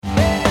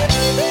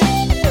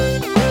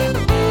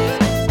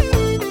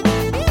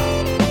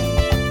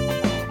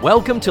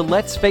Welcome to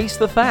Let's Face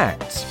the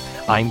Facts.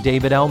 I'm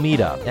David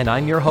Almeida, and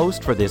I'm your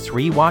host for this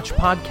rewatch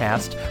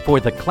podcast for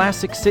the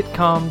classic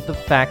sitcom The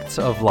Facts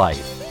of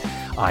Life.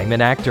 I'm an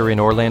actor in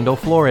Orlando,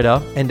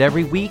 Florida, and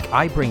every week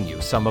I bring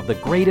you some of the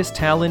greatest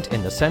talent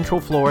in the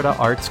Central Florida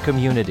arts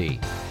community.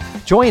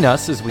 Join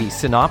us as we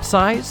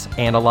synopsize,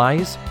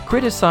 analyze,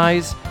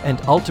 criticize,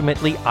 and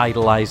ultimately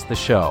idolize the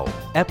show,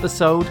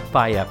 episode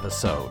by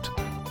episode.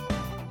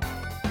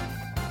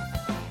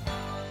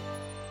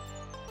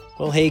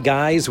 Well, hey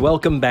guys,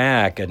 welcome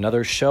back.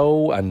 Another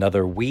show,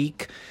 another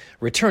week.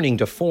 Returning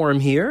to form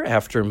here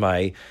after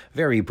my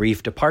very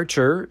brief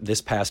departure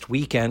this past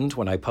weekend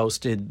when I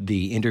posted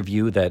the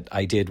interview that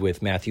I did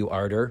with Matthew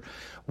Arter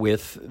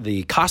with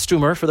the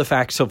costumer for The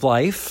Facts of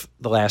Life,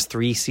 the last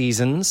 3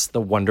 seasons, the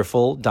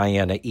wonderful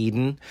Diana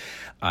Eden.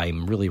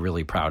 I'm really,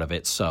 really proud of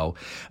it. So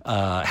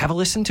have a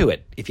listen to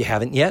it if you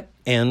haven't yet.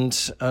 And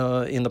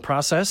in the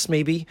process,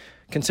 maybe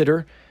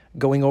consider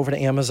going over to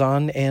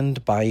Amazon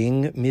and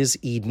buying Ms.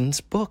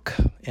 Eden's book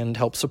and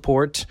help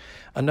support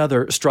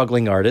another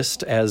struggling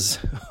artist, as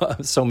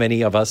so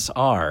many of us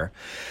are.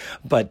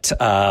 But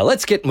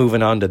let's get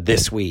moving on to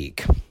this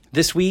week.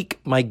 This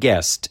week, my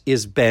guest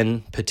is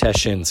Ben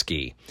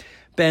Patashynski.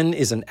 Ben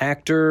is an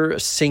actor,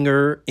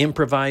 singer,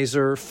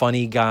 improviser,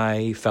 funny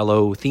guy,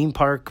 fellow theme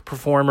park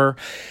performer,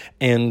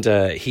 and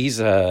he's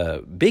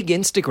a big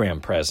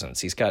Instagram presence.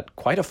 He's got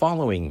quite a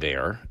following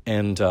there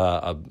and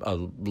a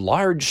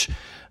large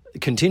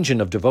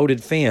contingent of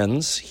devoted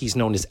fans. He's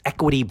known as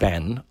Equity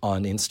Ben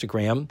on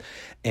Instagram,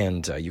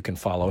 and you can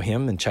follow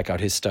him and check out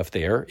his stuff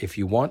there if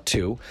you want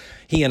to.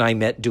 He and I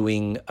met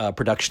doing a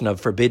production of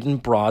Forbidden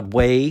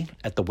Broadway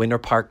at the Winter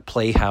Park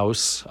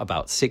Playhouse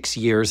about 6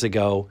 years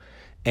ago,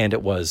 and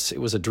it was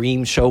a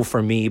dream show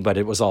for me, but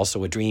it was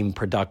also a dream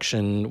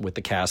production with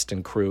the cast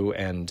and crew,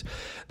 and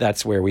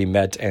that's where we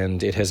met,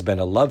 and it has been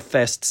a love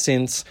fest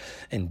since,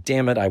 and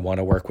damn it, I want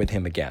to work with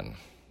him again.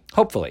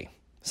 Hopefully,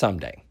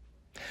 someday.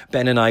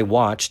 Ben and I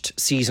watched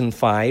Season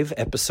 5,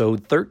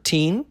 Episode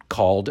 13,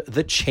 called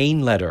The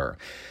Chain Letter,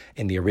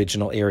 and the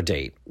original air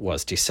date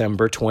was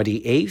December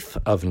 28th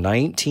of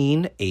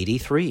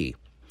 1983.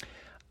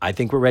 I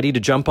think we're ready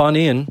to jump on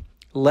in.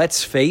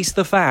 Let's face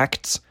the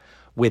facts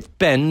with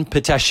Ben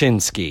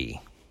Patashynski.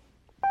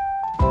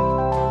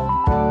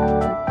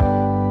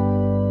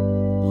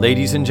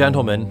 Ladies and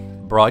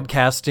gentlemen,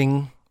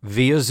 broadcasting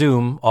via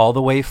Zoom all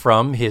the way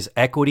from his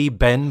Equity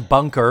Ben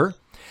bunker.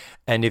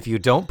 And if you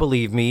don't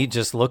believe me,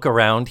 just look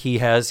around. He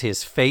has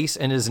his face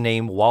and his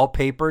name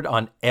wallpapered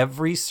on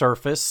every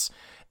surface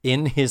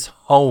in his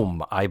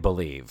home, I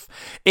believe.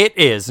 It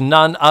is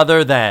none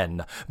other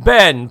than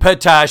Ben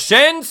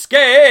Patashynski.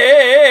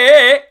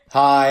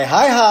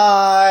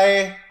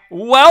 Hi.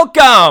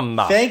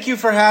 Welcome. Thank you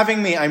for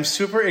having me. I'm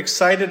super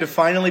excited to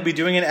finally be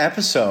doing an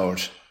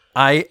episode.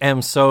 I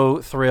am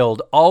so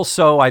thrilled.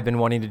 Also, I've been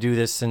wanting to do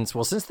this since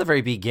the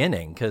very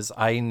beginning, because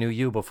I knew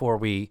you before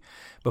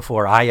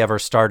I ever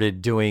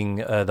started doing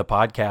the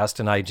podcast,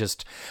 and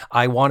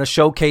I want to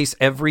showcase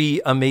every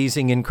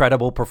amazing,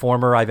 incredible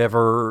performer I've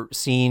ever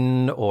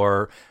seen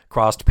or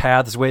crossed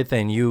paths with,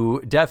 and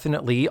you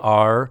definitely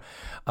are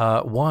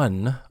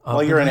one of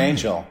Well, you're them. an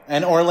angel.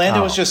 And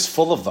Orlando is just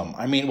full of them.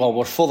 I mean, well,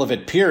 we're full of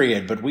it,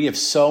 period, but we have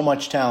so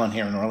much talent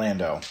here in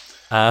Orlando.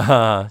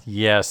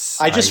 Yes.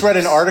 I just read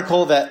an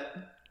article that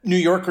New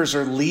Yorkers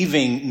are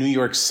leaving New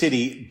York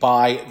City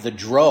by the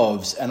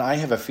droves, and I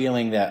have a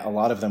feeling that a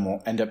lot of them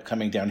will end up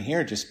coming down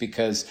here just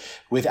because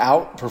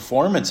without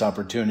performance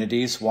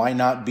opportunities, why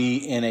not be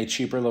in a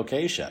cheaper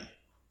location?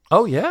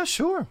 Oh, yeah,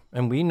 sure.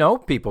 And we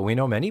know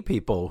many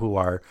people who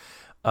are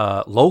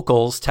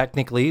locals,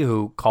 technically,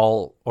 who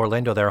call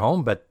Orlando their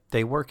home, but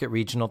they work at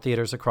regional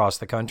theaters across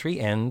the country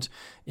and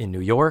in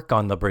New York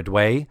on the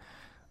Broadway.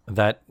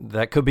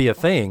 That could be a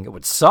thing. It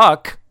would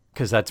suck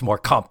because that's more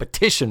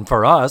competition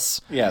for us.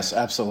 Yes,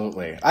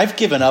 absolutely. I've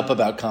given up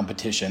about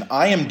competition.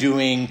 I am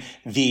doing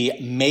the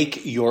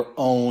make your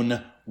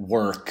own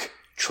work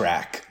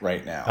track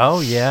right now.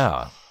 Oh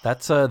yeah.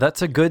 That's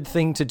a good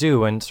thing to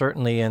do, and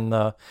certainly in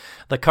the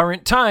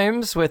current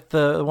times with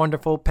the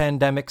wonderful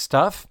pandemic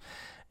stuff,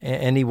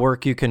 any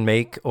work you can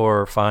make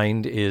or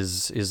find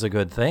is a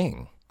good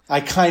thing.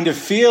 I kind of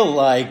feel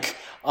like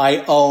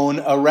I own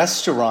a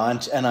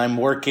restaurant and I'm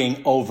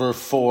working over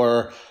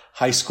for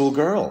high school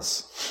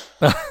girls.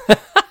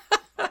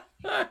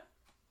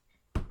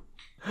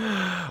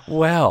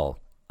 Well,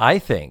 I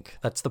think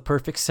that's the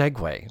perfect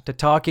segue to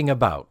talking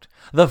about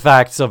The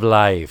Facts of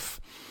Life.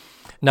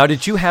 Now,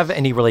 did you have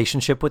any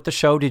relationship with the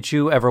show? Did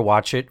you ever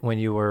watch it when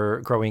you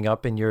were growing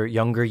up in your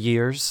younger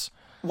years?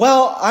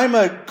 Well, I'm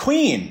a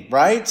queen,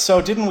 right?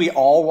 So didn't we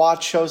all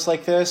watch shows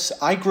like this?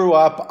 I grew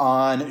up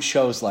on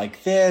shows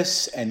like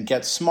this and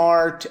Get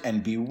Smart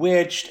and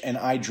Bewitched and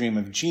I Dream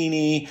of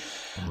Jeannie.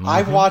 Mm-hmm.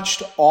 I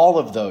watched all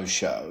of those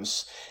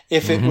shows.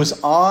 If it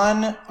was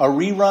on a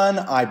rerun,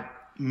 I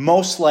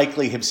most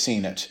likely have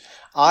seen it.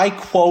 I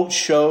quote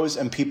shows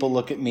and people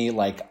look at me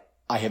like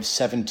I have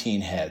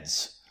 17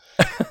 heads.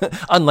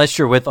 Unless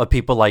you're with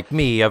people like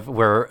me of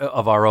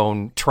our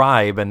own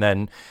tribe, and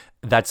then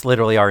That's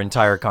literally our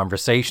entire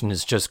conversation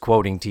is just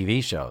quoting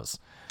TV shows.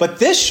 But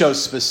this show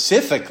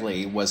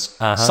specifically was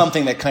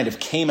something that kind of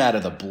came out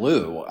of the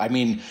blue. I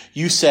mean,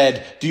 you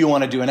said, do you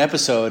want to do an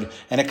episode?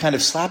 And it kind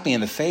of slapped me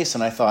in the face.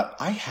 And I thought,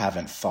 I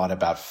haven't thought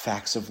about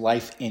Facts of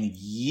Life in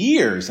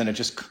years. And it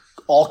just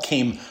all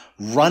came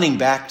running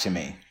back to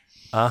me.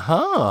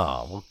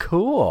 Well,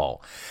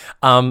 cool.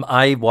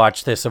 I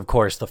watched this, of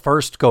course, the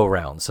first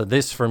go-round. So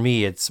this, for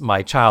me, it's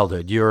my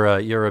childhood. You're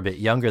a bit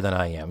younger than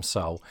I am,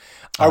 so...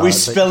 Are we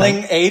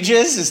spilling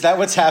ages? Is that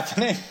what's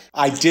happening?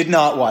 I did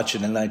not watch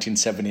it in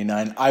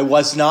 1979. I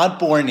was not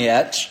born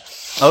yet.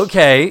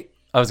 Okay.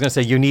 I was going to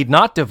say, you need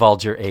not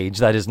divulge your age.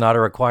 That is not a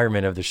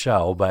requirement of the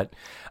show. But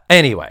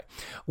anyway,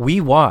 we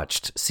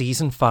watched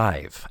Season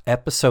 5,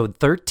 Episode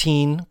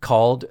 13,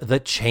 called The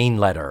Chain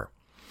Letter.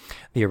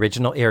 The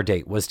original air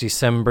date was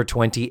December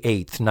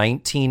 28th,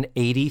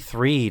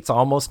 1983. It's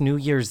almost New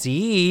Year's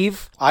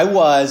Eve. I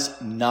was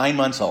 9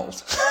 months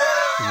old.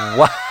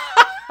 Wow.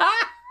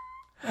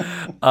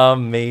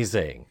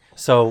 Amazing.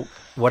 So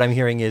what I'm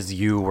hearing is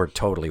you were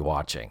totally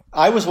watching.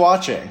 I was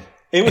watching.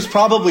 It was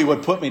probably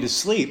what put me to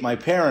sleep. My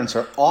parents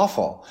are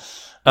awful.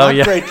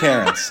 Not great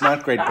parents.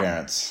 Not great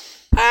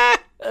parents.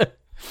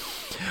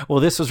 Well,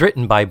 this was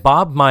written by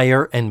Bob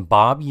Meyer and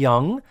Bob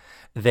Young.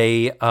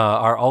 They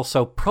are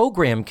also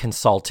program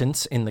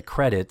consultants in the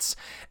credits.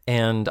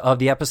 And of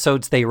the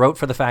episodes they wrote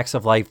for The Facts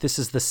of Life, this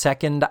is the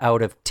 2nd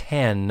out of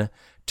 10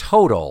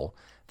 total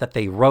that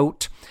they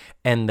wrote.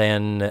 And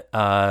then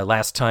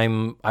last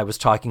time I was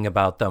talking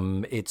about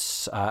them,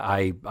 it's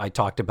I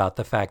talked about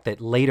the fact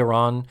that later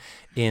on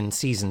in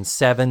Season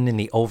 7, in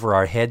the Over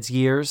Our Heads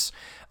years,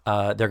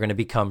 they're going to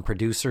become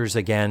producers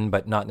again,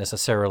 but not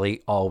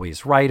necessarily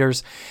always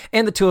writers.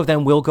 And the two of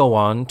them will go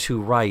on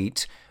to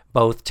write,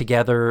 both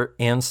together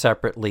and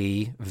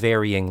separately,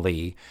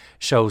 varyingly,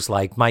 shows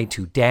like My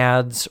Two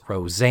Dads,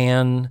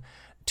 Roseanne,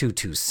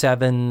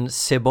 227,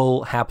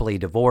 Sybil, Happily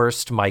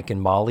Divorced, Mike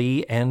and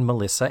Molly, and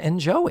Melissa and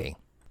Joey.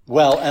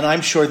 Well, and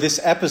I'm sure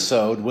this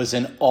episode was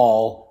in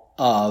all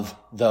of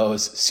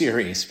those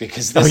series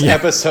because this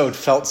episode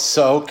felt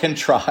so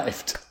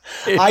contrived.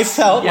 I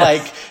felt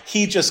like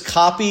he just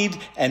copied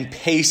and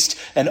pasted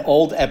an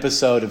old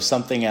episode of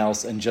something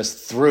else and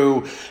just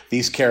threw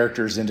these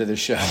characters into the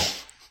show.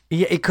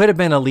 Yeah, it could have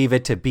been a Leave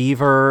It to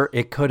Beaver.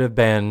 It could have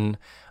been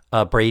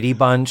a Brady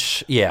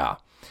Bunch. Yeah.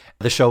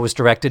 The show was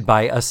directed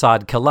by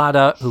Asad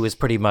Khalada, who is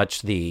pretty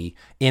much the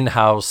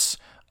in-house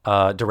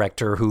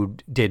director who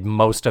did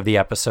most of the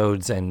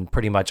episodes and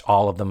pretty much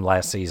all of them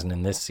last season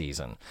and this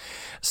season.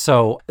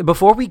 So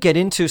before we get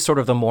into sort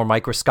of the more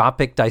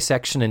microscopic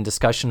dissection and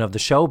discussion of the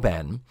show,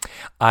 Ben,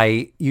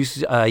 I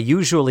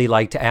usually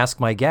like to ask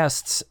my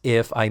guests,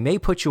 if I may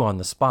put you on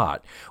the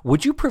spot,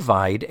 would you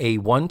provide a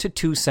 1 to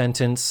 2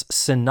 sentence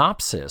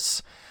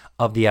synopsis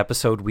of the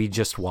episode we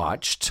just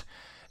watched,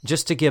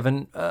 just to give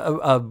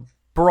a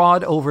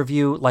broad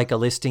overview, like a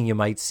listing you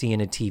might see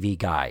in a TV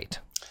guide?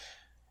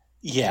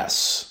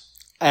 Yes.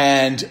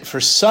 And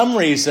for some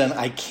reason,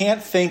 I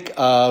can't think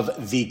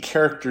of the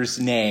character's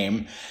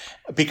name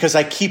because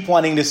I keep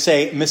wanting to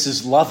say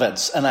Mrs.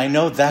 Lovitz, and I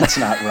know that's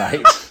not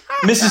right.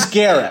 Mrs.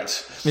 Garrett.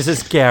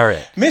 Mrs.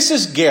 Garrett.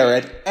 Mrs.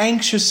 Garrett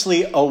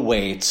anxiously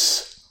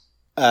awaits,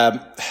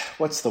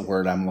 what's the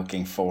word I'm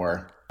looking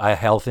for? A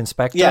health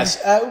inspector?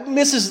 Yes,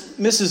 Mrs.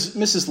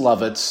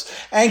 Lovitz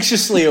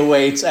anxiously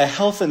awaits a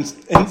health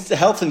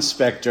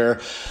inspector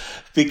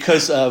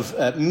because of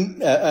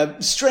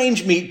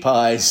strange meat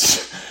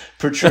pies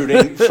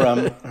protruding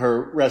from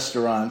her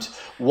restaurant,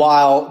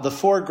 while the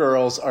 4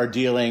 girls are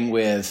dealing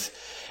with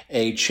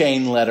a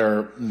chain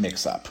letter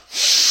mix-up.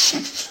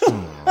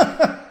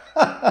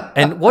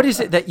 And what is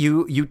it that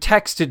you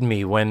texted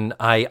me when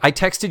I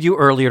texted you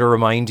earlier to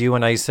remind you,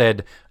 and I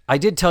said, I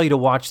did tell you to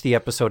watch the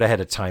episode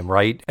ahead of time,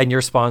 right? And your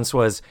response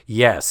was,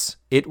 yes,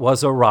 it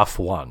was a rough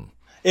one.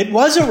 It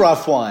was a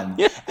rough one.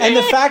 And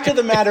the fact of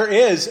the matter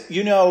is,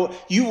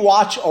 you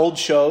watch old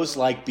shows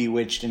like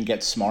Bewitched and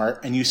Get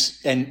Smart,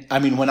 and I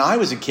mean, when I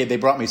was a kid, they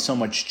brought me so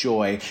much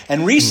joy.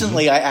 And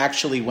recently I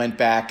actually went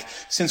back,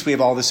 since we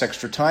have all this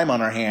extra time on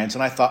our hands,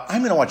 and I thought,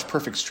 I'm going to watch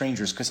Perfect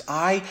Strangers because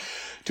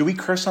do we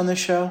curse on this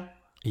show?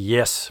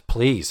 Yes,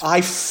 please.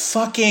 I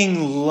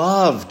fucking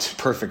loved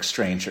Perfect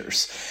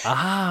Strangers. Oh.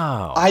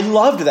 I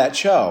loved that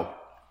show.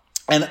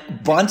 And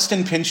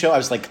Bronston Pinchot, I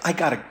was like, I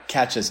got to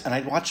catch this. And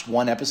I watched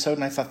one episode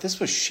and I thought this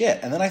was shit.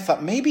 And then I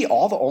thought maybe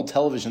all the old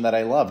television that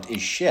I loved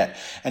is shit.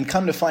 And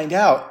come to find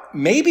out,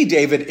 maybe,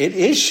 David, it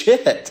is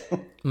shit.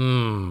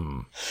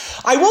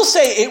 I will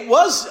say it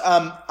was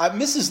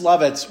Mrs.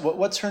 Lovitz.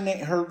 What's her name?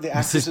 The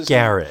actress's Mrs.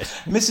 Garrett.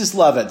 Name? Mrs.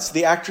 Lovitz.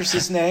 The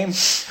actress's name?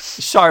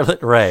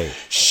 Charlotte Rae.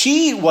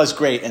 She was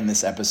great in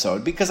this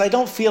episode because I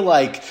don't feel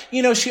like,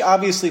 she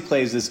obviously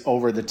plays this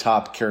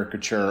over-the-top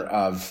caricature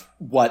of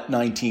what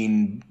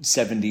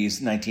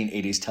 1970s,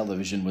 1980s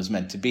television was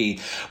meant to be.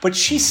 But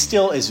she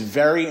still is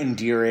very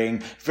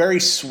endearing, very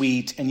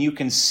sweet, and you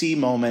can see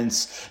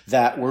moments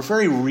that were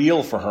very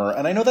real for her.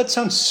 And I know that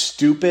sounds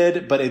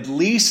stupid, but at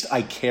least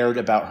I cared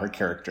about her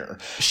character.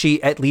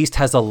 She at least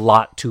has a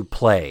lot to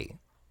play.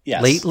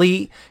 Yes.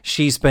 Lately,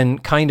 she's been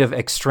kind of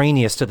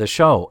extraneous to the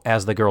show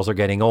as the girls are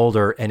getting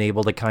older and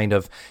able to kind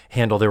of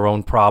handle their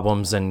own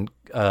problems and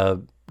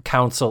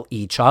counsel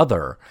each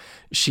other.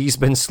 She's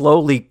been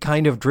slowly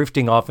kind of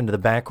drifting off into the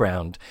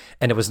background,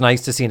 and it was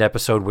nice to see an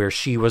episode where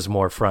she was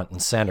more front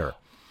and center.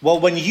 Well,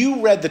 when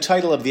you read the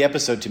title of the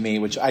episode to me,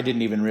 which I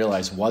didn't even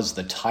realize was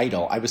the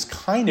title, I was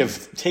kind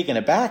of taken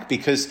aback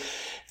because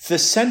the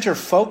center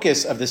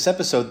focus of this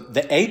episode,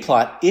 the A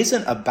plot,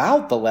 isn't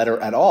about the letter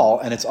at all,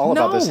 and it's all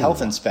about this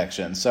health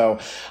inspection. So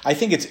I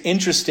think it's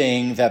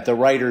interesting that the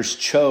writers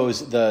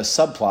chose the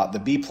subplot, the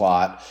B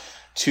plot,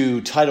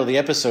 to title the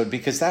episode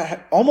because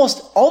that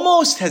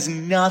almost has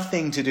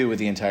nothing to do with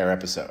the entire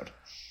episode.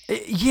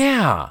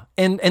 Yeah,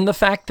 and the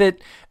fact that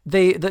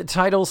the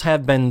titles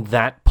have been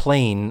that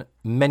plain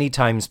many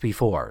times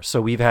before.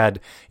 So we've had,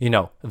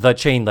 The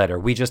Chain Letter.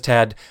 We just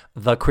had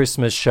The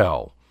Christmas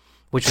Show,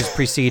 which was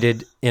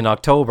preceded in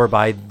October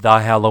by The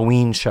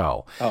Halloween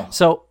Show. Oh.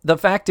 So the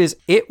fact is,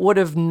 it would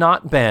have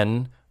not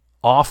been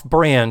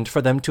off-brand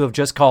for them to have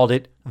just called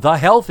it The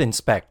Health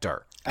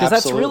Inspector. Because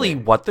that's really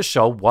what the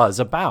show was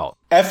about.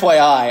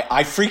 FYI,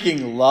 I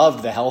freaking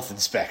loved the health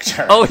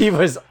inspector. Oh, he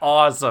was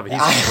awesome.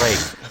 He's great.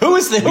 Who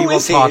is he? We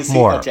will talk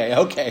more.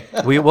 Okay.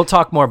 We will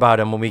talk more about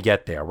him when we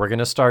get there. We're going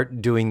to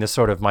start doing this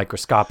sort of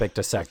microscopic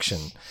dissection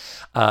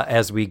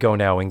as we go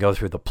now and go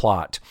through the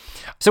plot.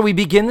 So we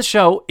begin the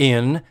show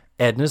in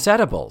Edna's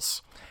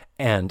Edibles,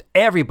 and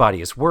everybody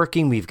is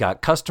working. We've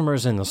got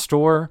customers in the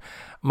store.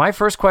 My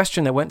first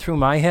question that went through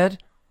my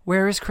head,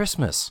 where is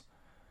Christmas?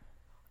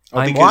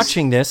 I'm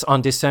watching this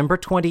on December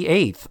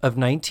 28th of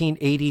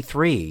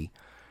 1983.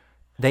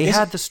 They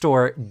had the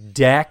store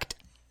decked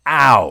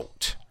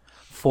out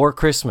for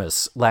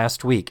Christmas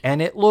last week,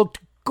 and it looked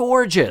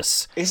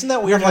gorgeous. Isn't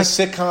that weird how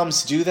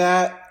sitcoms do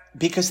that?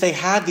 Because they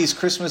had these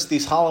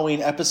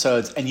Halloween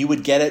episodes, and you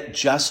would get it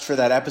just for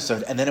that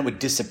episode, and then it would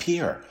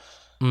disappear.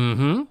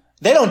 Mm-hmm.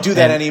 They don't do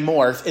that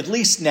anymore. At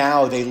least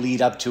now they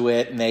lead up to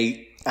it, and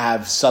they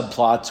have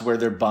subplots where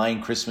they're buying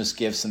Christmas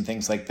gifts and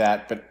things like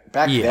that. But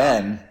back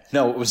then,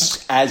 no, it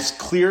was as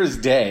clear as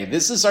day.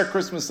 This is our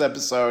Christmas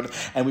episode,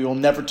 and we will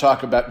never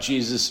talk about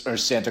Jesus or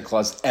Santa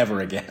Claus ever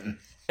again.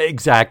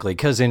 Exactly,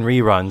 because in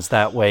reruns,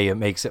 that way it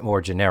makes it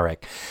more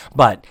generic.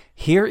 But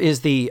here is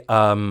the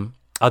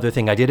other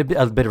thing. I did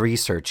a bit of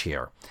research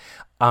here.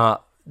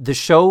 The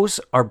shows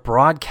are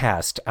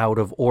broadcast out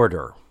of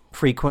order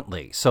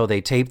frequently. So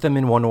they tape them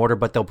in one order,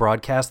 but they'll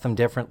broadcast them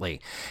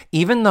differently.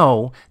 Even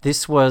though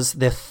this was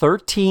the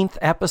 13th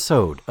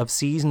episode of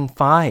season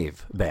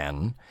 5,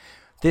 Ben,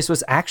 this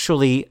was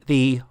actually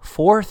the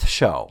 4th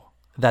show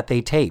that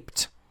they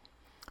taped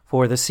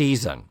for the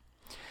season.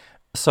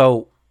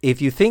 So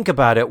if you think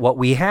about it, what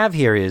we have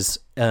here is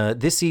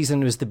this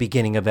season was the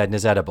beginning of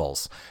Edna's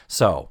Edibles.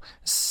 So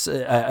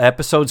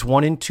episodes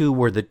 1 and 2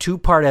 were the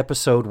 2-part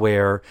episode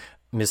where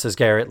Mrs.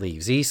 Garrett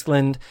leaves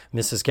Eastland,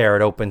 Mrs.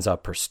 Garrett opens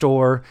up her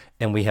store,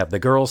 and we have the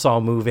girls all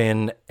move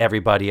in,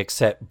 everybody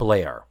except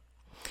Blair.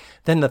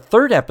 Then the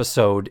 3rd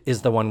episode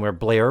is the one where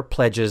Blair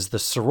pledges the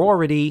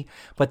sorority,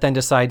 but then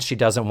decides she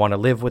doesn't want to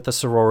live with the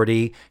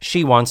sorority.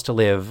 She wants to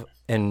live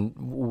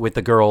with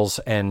the girls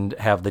and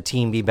have the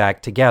team be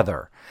back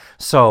together.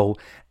 So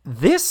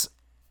this,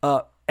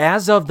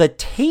 as of the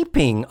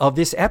taping of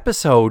this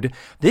episode,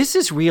 this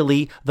is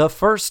really the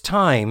first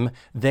time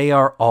they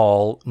are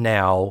all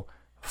now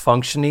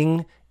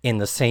functioning in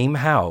the same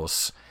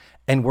house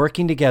and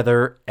working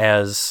together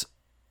as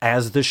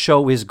the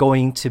show is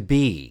going to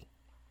be.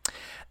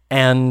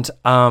 And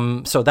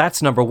so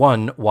that's number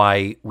one,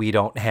 why we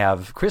don't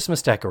have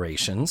Christmas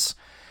decorations.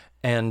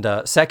 And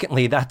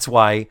secondly, that's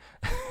why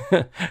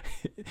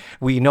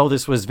we know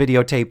this was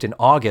videotaped in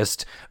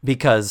August,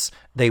 because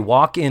they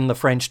walk in the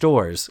French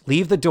doors,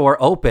 leave the door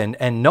open,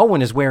 and no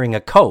one is wearing a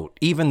coat,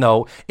 even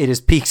though it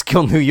is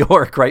Peekskill, New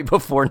York, right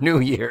before New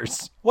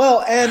Year's.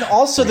 Well, and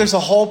also there's a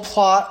whole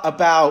plot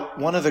about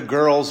one of the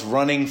girls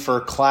running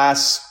for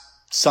class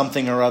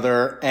something or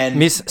other, and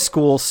Miss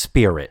School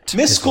Spirit.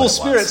 Miss School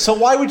Spirit. So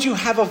why would you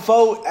have a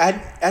vote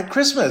at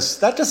Christmas?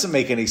 That doesn't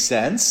make any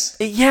sense.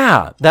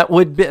 Yeah, that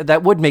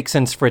would make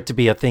sense for it to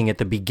be a thing at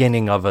the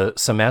beginning of a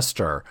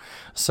semester.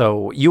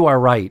 So you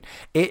are right.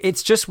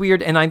 It's just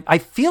weird, and I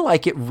feel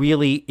like it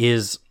really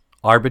is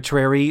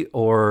arbitrary.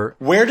 Or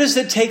where does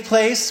it take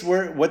place?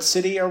 What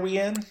city are we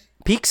in?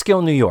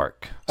 Peekskill, New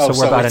York. So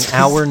we're about an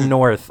hour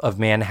north of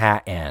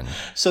Manhattan.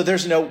 So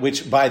there's no,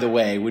 which by the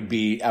way would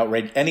be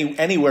outrageous.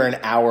 Anywhere an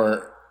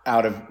hour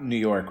out of New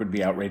York would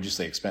be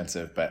outrageously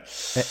expensive. But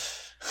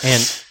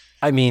and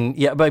I mean,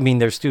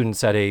 there's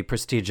students at a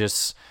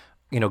prestigious,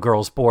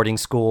 girls' boarding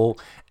school,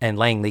 and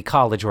Langley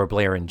College, where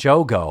Blair and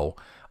Joe go,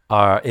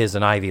 is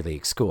an Ivy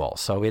League school.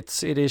 So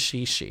it is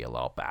she a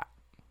little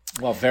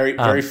bit. Well, very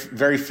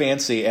very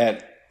fancy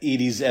at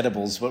Edie's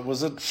Edibles. What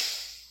was it?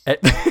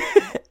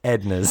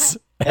 Edna's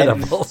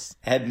Edibles.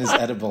 Edna's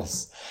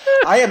Edibles.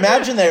 I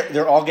imagine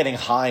they're all getting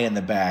high in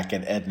the back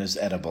at Edna's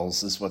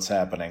Edibles is what's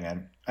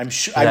happening. I'm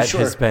sure.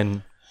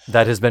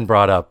 That has been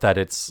brought up,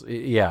 that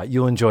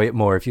you'll enjoy it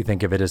more if you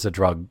think of it as a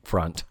drug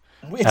front.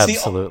 It's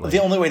Absolutely. the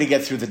only way to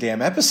get through the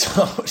damn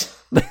episode.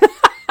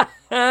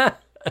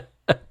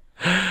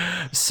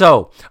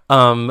 So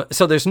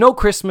there's no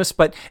Christmas,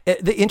 but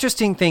the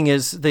interesting thing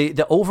is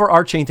the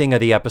overarching thing of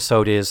the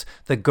episode is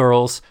the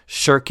girls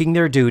shirking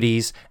their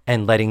duties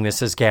and letting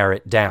Mrs.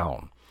 Garrett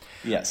down.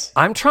 Yes.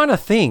 I'm trying to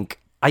think.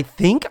 I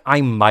think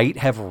I might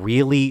have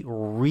really,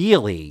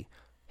 really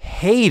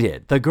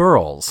hated the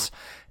girls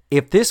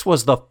if this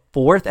was the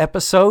 4th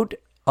episode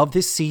of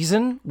this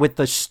season, with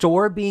the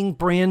store being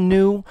brand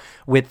new,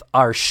 with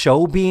our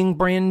show being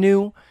brand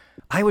new.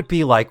 I would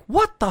be like,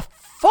 what the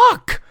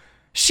fuck?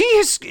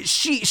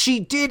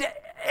 She did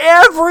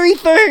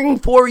everything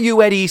for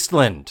you at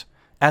Eastland,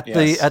 at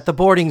the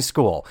boarding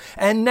school,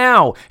 and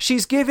now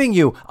she's giving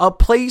you a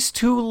place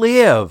to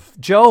live.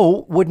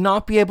 Joe would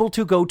not be able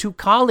to go to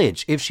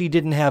college if she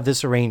didn't have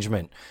this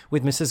arrangement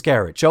with Mrs.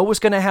 Garrett. Joe was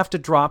going to have to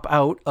drop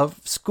out of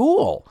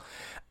school,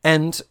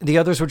 and the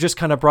others were just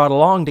kind of brought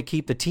along to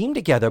keep the team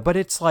together. But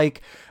it's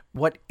like,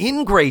 what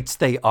ingrates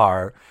they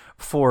are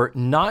for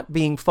not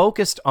being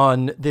focused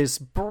on this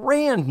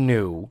brand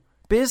new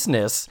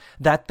business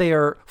that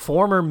their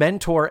former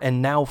mentor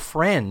and now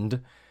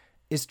friend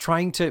is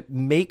trying to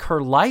make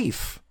her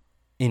life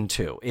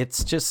into.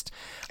 It's just,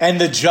 and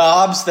the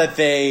jobs that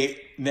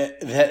they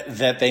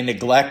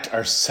neglect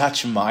are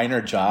such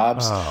minor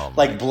jobs.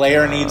 Like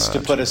Blair needs to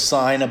put a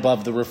sign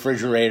above the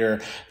refrigerator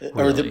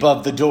or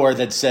above the door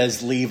that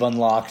says "Leave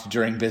unlocked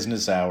during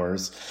business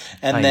hours,"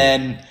 and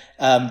then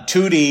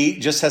Tootie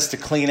just has to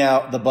clean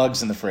out the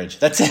bugs in the fridge.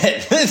 That's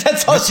it.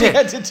 That's all she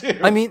had to do.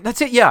 I mean,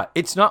 that's it. Yeah,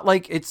 it's not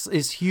like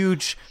it's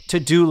huge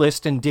to-do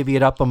list and divvy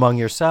it up among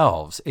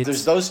yourselves.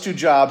 There's those 2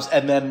 jobs,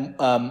 and then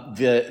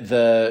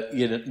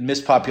the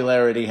Miss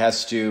Popularity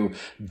has to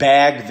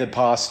bag the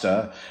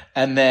pasta,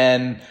 and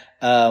then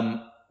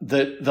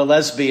the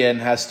lesbian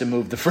has to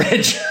move the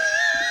fridge.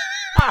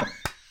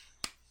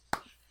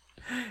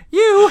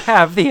 You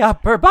have the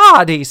upper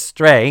body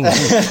strength.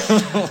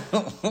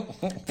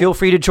 Feel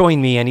free to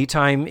join me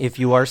anytime if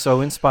you are so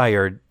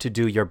inspired to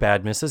do your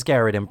bad Mrs.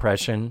 Garrett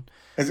impression.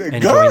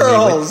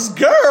 Girls!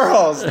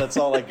 That's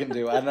all I can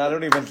do. And I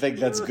don't even think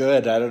that's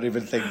good. I don't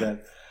even think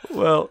that.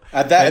 Well,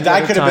 I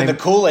could have been the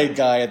Kool-Aid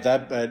guy at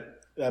that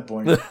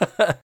point.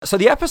 So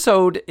the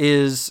episode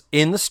is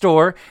in the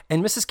store,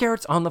 and Mrs.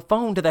 Garrett's on the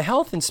phone to the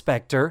health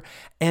inspector,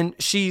 and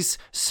she's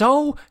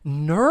so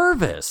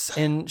nervous,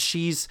 and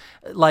she's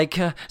like,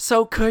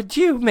 so could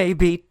you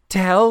maybe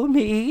tell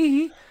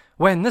me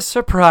when the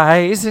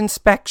surprise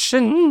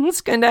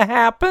inspection's gonna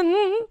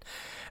happen?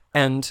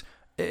 And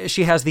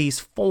she has these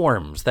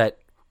forms that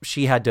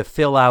she had to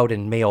fill out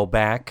and mail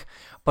back,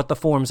 but the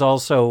forms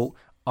also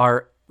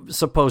are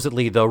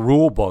supposedly the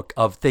rule book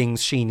of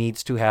things she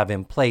needs to have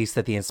in place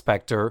that the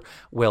inspector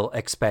will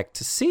expect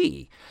to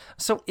see.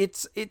 So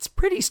it's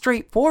pretty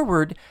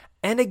straightforward.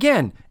 And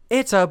again,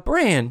 it's a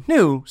brand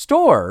new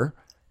store.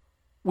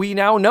 We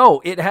now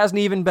know it hasn't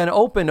even been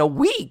open a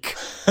week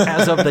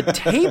as of the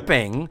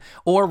taping,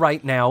 or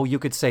right now you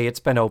could say it's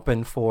been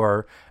open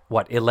for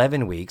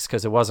 11 weeks,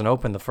 because it wasn't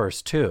open the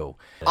first 2.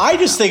 I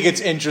just think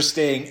it's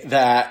interesting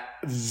that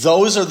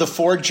those are the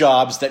 4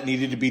 jobs that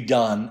needed to be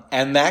done,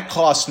 and that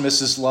cost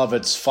Mrs.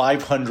 Lovitz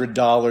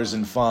 $500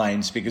 in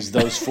fines because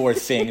those 4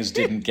 things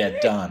didn't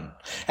get done.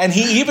 And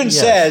he even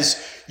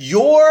says,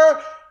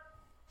 your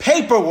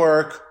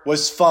paperwork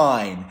was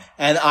fine,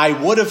 and I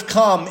would have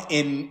come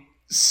in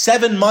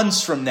 7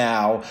 months from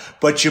now,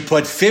 but you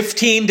put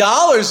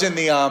 $15 in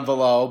the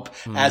envelope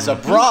as a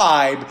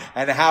bribe,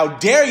 and how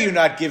dare you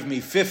not give me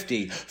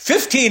 $50?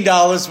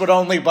 $15 would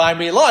only buy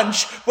me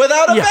lunch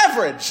without a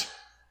beverage.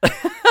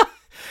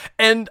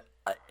 And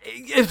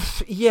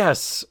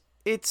yes,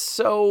 it's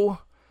so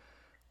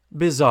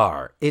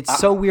bizarre. It's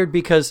so weird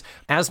because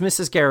as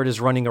Mrs. Garrett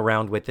is running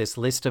around with this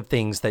list of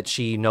things that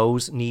she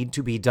knows need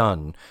to be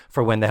done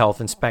for when the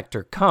health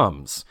inspector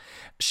comes,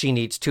 she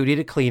needs Tootie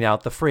to clean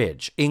out the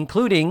fridge,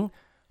 including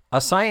a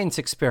science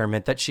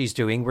experiment that she's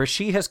doing where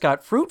she has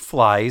got fruit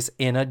flies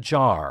in a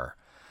jar.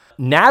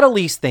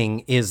 Natalie's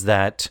thing is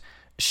that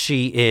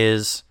she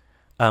is...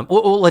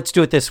 let's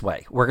do it this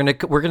way. We're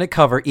gonna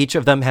cover each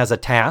of them has a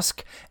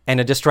task and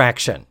a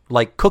distraction,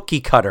 like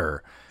cookie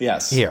cutter.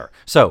 Yes. Here.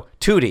 So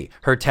Tootie,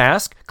 her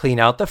task, clean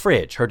out the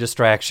fridge. Her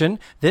distraction,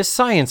 this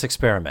science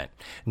experiment.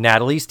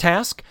 Natalie's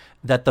task,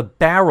 that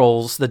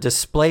the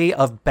display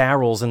of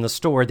barrels in the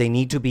store, they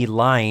need to be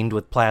lined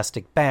with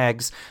plastic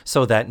bags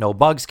so that no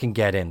bugs can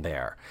get in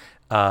there.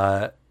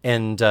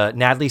 And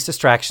Natalie's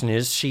distraction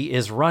is she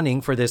is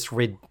running for this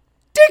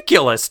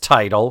ridiculous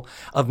title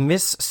of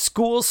Miss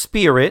School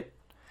Spirit.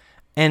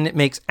 And it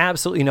makes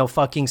absolutely no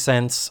fucking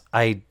sense.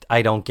 I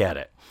don't get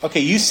it.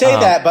 Okay, you say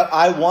that, but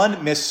I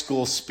won Miss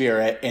School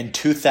Spirit in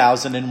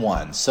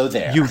 2001, so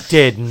there. You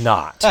did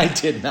not. I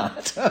did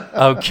not.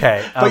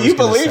 Okay. But you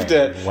believed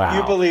it. Wow.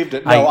 You believed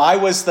it. No, I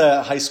was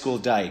the high school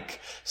dyke,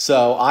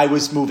 so I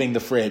was moving the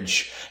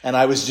fridge, and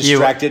I was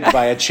distracted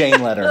by a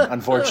chain letter,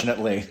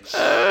 unfortunately.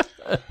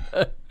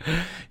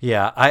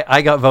 Yeah,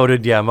 I got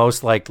voted,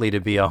 most likely to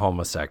be a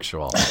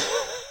homosexual.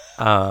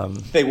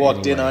 They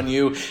walked in on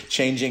you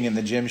changing in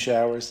the gym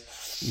showers.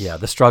 Yeah,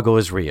 the struggle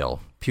is real.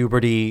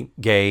 Puberty,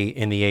 gay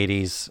in the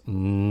 80s,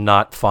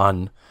 not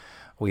fun.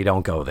 We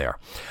don't go there.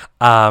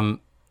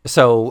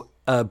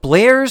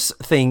 Blair's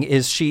thing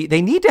is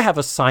they need to have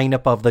a sign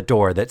above the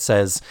door that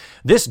says,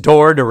 "This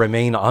door to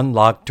remain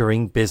unlocked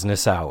during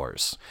business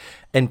hours."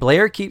 And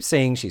Blair keeps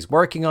saying she's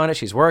working on it,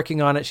 she's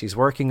working on it, she's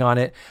working on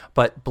it.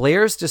 But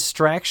Blair's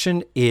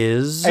distraction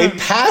is a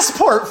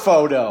passport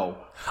photo.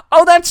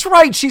 Oh, that's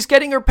right. She's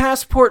getting her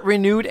passport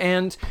renewed,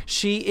 and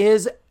she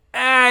is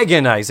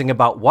agonizing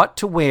about what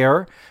to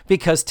wear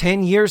because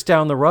 10 years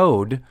down the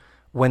road,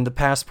 when the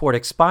passport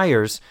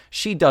expires,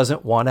 she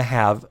doesn't want to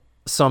have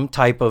some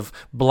type of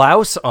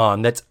blouse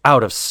on that's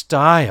out of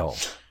style.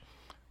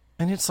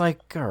 And it's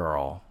like,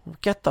 girl,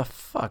 get the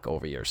fuck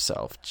over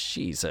yourself.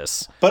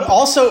 Jesus. But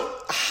also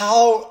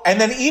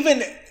and then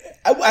even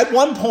at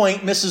one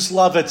point, Mrs.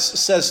 Lovitz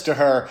says to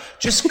her,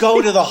 just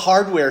go to the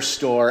hardware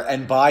store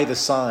and buy the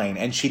sign.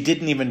 And she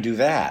didn't even do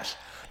that.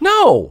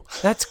 No,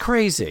 that's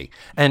crazy.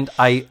 And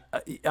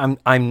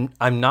I'm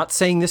not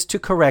saying this to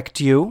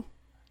correct you.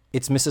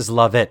 It's Mrs.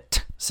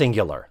 Lovett,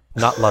 singular,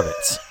 not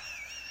Lovitz.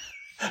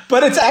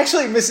 But it's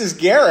actually Mrs.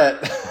 Garrett.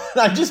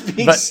 I'm just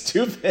being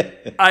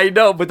stupid. I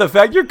know, but the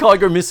fact you're calling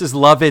her Mrs.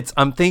 Lovitz,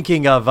 I'm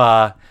thinking of,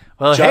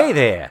 hey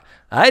there.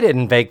 I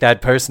didn't bake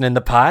that person in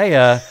the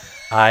pie.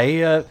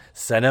 I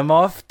sent him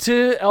off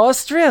to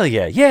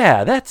Australia.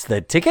 Yeah, that's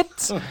the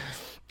ticket.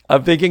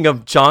 I'm thinking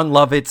of John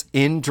Lovitz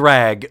in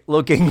drag,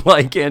 looking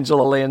like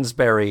Angela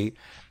Lansbury.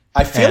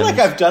 I feel like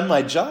I've done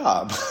my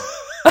job.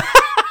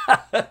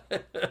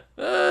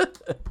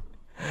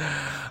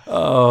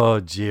 Oh,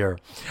 dear.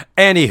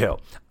 Anywho,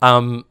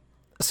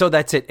 so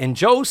that's it. And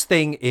Joe's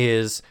thing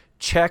is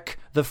check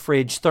the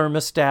fridge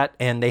thermostat,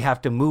 and they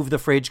have to move the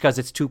fridge because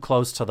it's too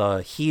close to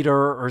the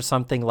heater or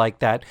something like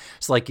that.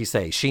 So like you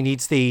say, she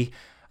needs the,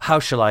 how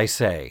shall I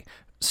say,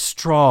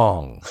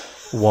 strong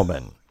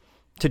woman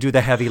to do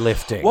the heavy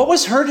lifting. What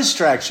was her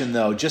distraction,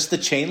 though? Just the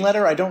chain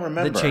letter? I don't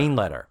remember. The chain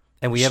letter.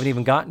 And we haven't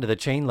even gotten to the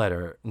chain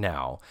letter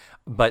now.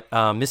 But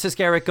Mrs.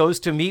 Garrett goes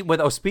to meet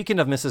with, speaking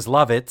of Mrs.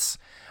 Lovitz,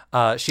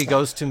 she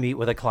goes to meet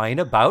with a client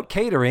about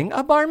catering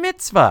a bar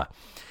mitzvah.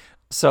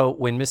 So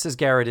when Mrs.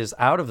 Garrett is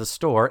out of the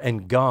store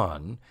and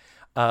gone,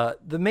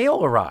 the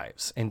mail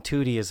arrives. And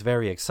Tootie is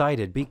very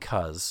excited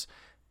because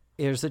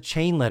there's a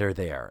chain letter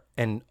there.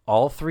 And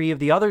all three of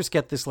the others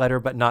get this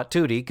letter, but not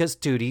Tootie, because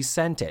Tootie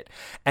sent it.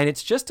 And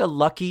it's just a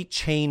lucky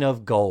chain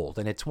of gold.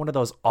 And it's one of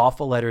those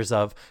awful letters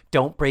of,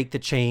 don't break the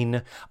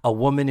chain. A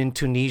woman in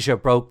Tunisia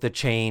broke the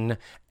chain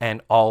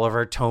and all of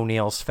her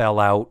toenails fell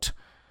out.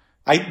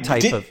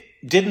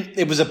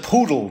 It was a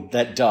poodle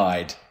that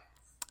died.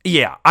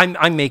 Yeah,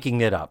 I'm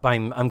making it up.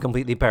 I'm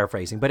completely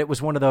paraphrasing, but it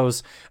was one of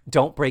those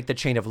don't break the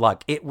chain of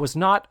luck. It was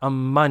not a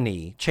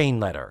money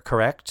chain letter,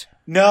 correct?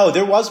 No,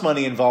 there was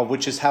money involved,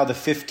 which is how the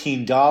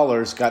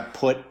 $15 got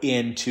put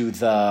into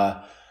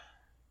the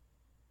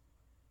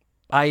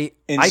I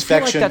feel like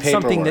that's paperwork.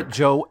 Something that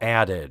Joe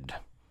added.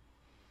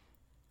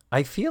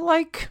 I feel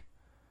like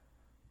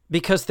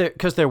because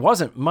there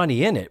wasn't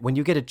money in it. When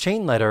you get a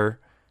chain letter,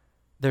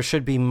 there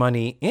should be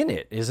money in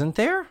it, isn't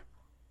there?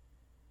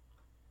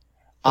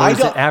 Or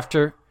is it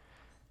after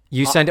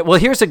you send it? Well,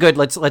 here's a good.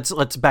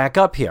 Let's back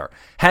up here.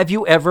 Have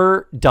you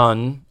ever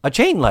done a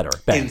chain letter,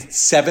 Ben? In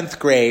 7th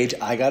grade,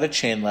 I got a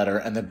chain letter,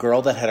 and the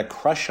girl that had a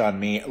crush on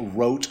me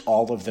wrote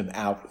all of them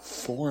out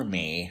for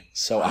me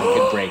so I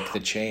could break the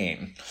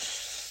chain.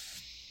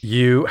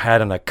 You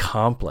had an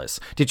accomplice.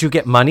 Did you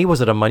get money? Was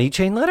it a money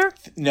chain letter?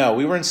 No,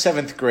 we were in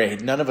 7th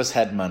grade. None of us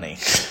had money.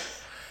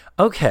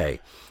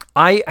 Okay.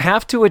 I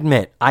have to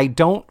admit, I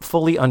don't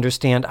fully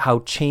understand how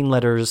chain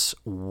letters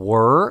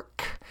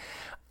work.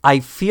 I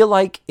feel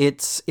like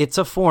it's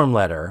a form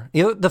letter.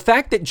 You know, the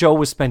fact that Joe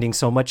was spending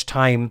so much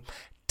time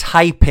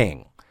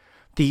typing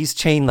these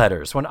chain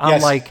letters when I'm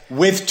like...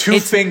 with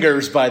two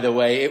fingers, by the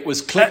way. It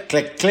was click,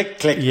 click, click,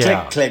 click,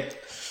 click, click.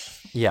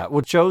 Yeah,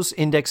 well, Joe's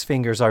index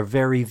fingers are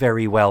very,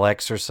 very well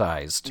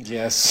exercised.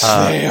 Yes,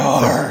 they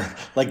are.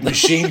 Like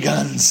machine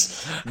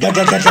guns.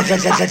 That's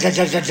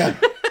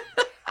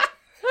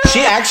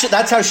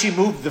how she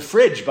moved the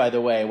fridge, by the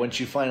way, when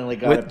she finally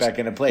got it back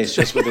into place,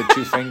 just with her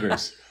two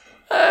fingers.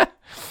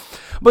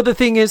 But the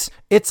thing is,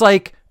 it's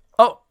like,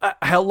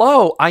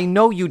 hello, I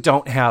know you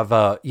don't have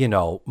a,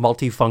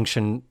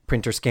 multifunction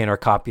printer, scanner,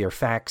 copier,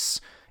 fax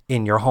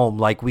in your home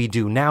like we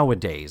do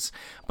nowadays.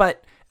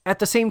 But at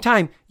the same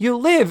time, you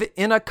live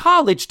in a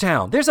college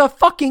town. There's a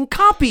fucking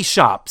copy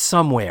shop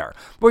somewhere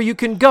where you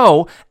can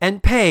go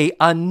and pay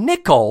a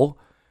nickel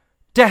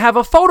to have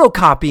a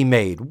photocopy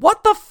made.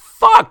 What the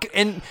fuck?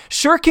 And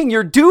shirking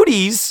your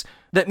duties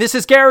that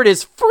Mrs. Garrett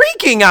is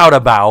freaking out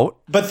about.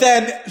 But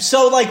then,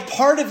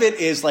 part of it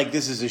is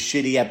this is a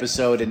shitty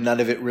episode and none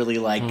of it really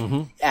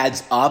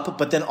adds up.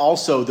 But then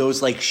also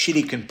those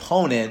shitty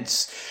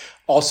components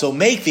also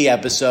make the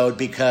episode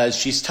because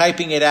she's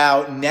typing it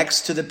out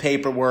next to the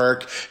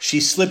paperwork. She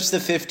slips the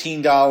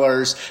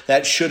 $15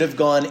 that should have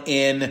gone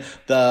in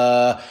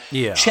the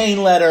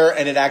chain letter,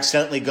 and it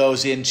accidentally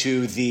goes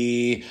into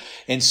the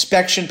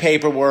inspection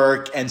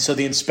paperwork. And so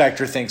the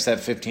inspector thinks that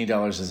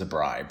 $15 is a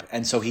bribe.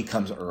 And so he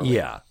comes early.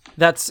 Yeah.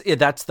 That's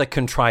the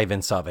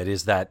contrivance of it,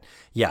 is that,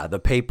 the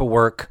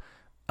paperwork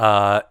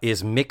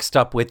is mixed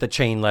up with the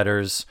chain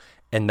letters,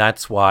 and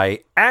that's why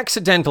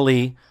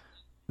accidentally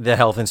the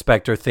health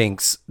inspector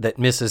thinks that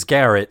Mrs.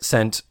 Garrett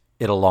sent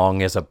it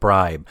along as a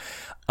bribe.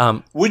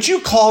 Would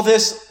you call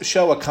this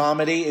show a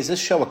comedy? Is this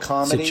show a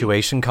comedy?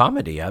 Situation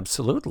comedy,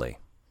 absolutely.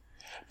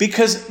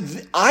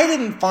 Because I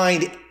didn't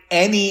find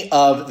any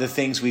of the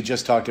things we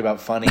just talked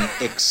about funny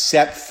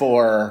except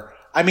for...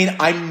 I mean,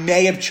 I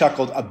may have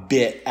chuckled a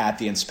bit at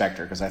the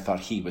inspector because I thought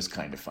he was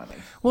kind of funny.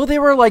 Well, they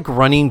were like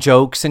running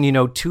jokes, and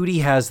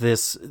Tootie has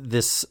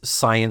this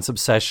science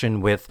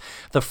obsession with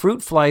the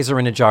fruit flies are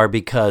in a jar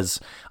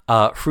because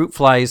fruit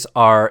flies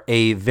are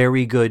a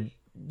very good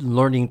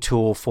learning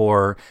tool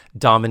for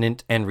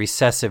dominant and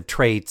recessive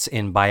traits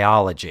in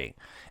biology.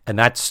 And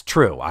that's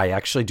true. I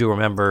actually do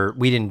remember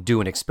we didn't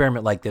do an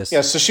experiment like this. Yeah,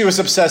 so she was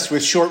obsessed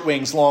with short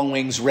wings, long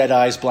wings, red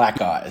eyes,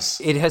 black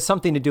eyes. It has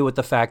something to do with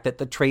the fact that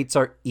the traits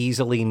are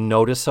easily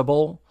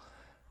noticeable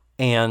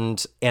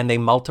and they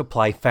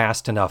multiply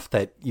fast enough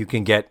that you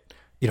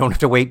don't have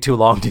to wait too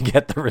long to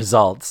get the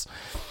results.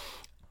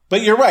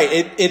 But you're right.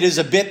 It is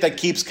a bit that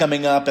keeps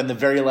coming up, and the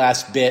very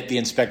last bit, the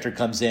inspector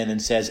comes in and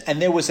says,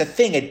 and there was a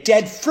thing of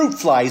dead fruit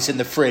flies in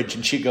the fridge.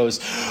 And she goes,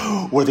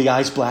 were the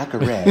eyes black or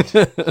red?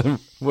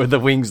 Were the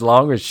wings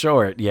long or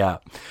short? Yeah.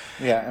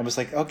 Yeah, I was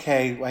like,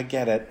 okay, I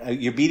get it.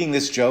 You're beating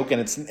this joke,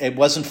 and it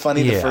wasn't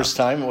funny the first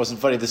time. It wasn't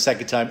funny the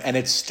second time, and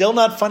it's still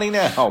not funny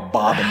now,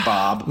 Bob and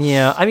Bob.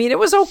 Yeah, I mean, it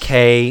was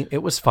okay. It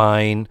was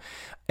fine.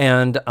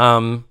 And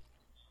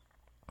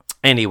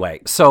anyway,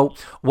 so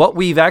what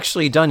we've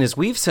actually done is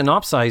we've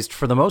synopsized,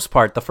 for the most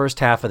part, the first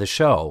half of the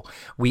show.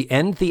 We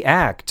end the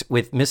act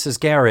with Mrs.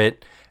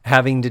 Garrett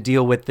having to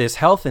deal with this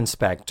health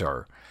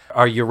inspector.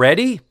 Are you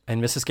ready?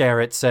 And Mrs.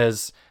 Garrett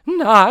says,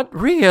 not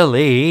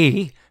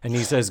really. And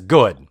he says,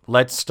 good,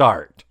 let's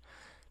start.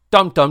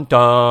 Dum, dum,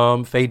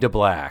 dum, fade to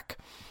black.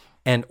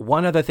 And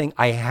one other thing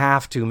I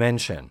have to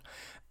mention,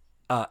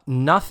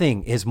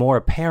 nothing is more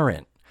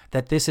apparent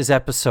that this is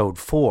episode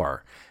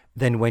 4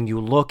 than when you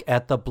look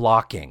at the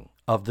blocking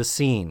of the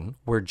scene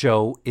where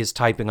Joe is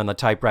typing on the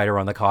typewriter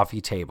on the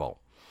coffee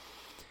table.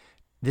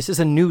 This is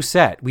a new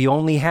set. We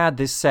only had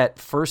this set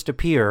first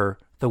appear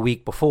the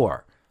week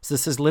before. So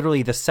this is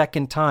literally the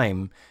second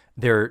time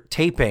they're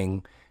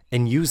taping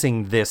and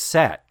using this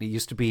set. It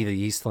used to be the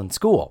Eastland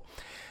School.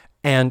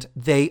 And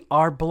they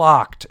are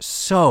blocked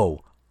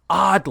so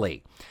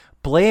oddly.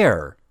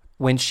 Blair,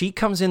 when she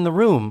comes in the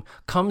room,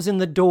 comes in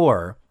the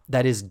door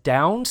that is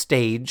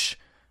downstage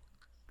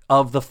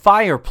of the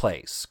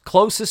fireplace,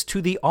 closest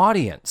to the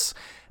audience.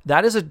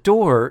 That is a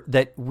door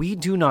that we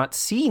do not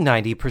see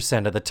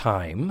 90% of the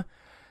time,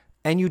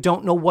 and you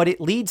don't know what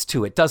it leads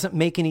to. It doesn't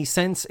make any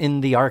sense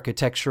in the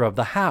architecture of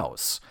the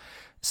house.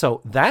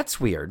 So that's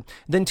weird.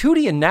 Then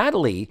Tootie and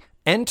Natalie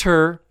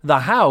enter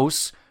the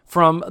house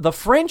from the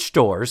French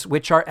doors,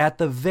 which are at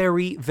the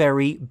very,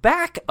 very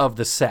back of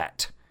the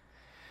set.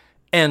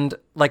 And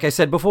like I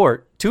said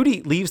before,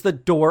 Tootie leaves the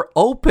door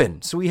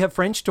open. So we have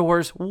French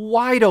doors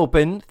wide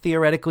open,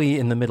 theoretically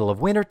in the middle of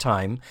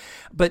wintertime.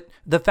 But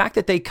the fact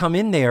that they come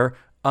in there,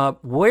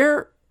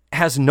 where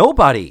has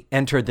nobody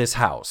entered this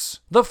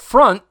house? The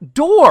front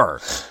door.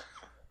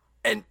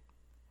 And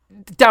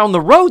down the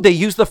road, they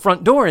use the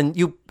front door.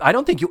 And I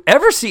don't think you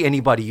ever see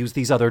anybody use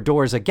these other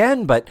doors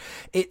again. But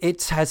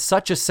it has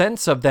such a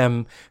sense of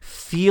them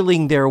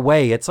feeling their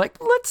way. It's like,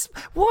 let's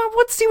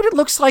see what it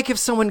looks like if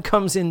someone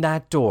comes in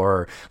that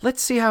door.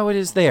 Let's see how it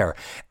is there.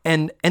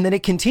 And then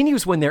it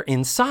continues when they're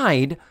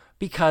inside,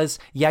 because,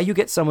 you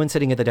get someone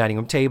sitting at the dining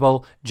room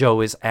table.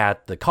 Joe is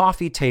at the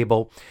coffee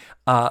table.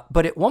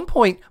 But at one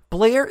point,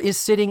 Blair is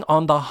sitting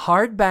on the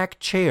hardback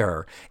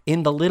chair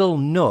in the little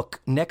nook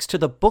next to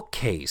the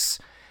bookcase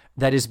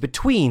that is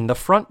between the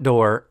front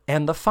door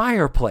and the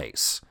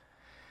fireplace.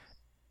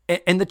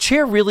 And the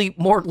chair really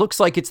more looks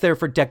like it's there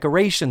for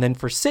decoration than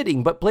for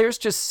sitting, but Blair's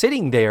just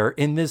sitting there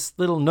in this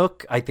little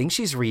nook. I think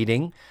she's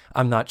reading.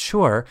 I'm not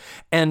sure.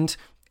 And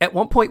at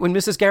one point when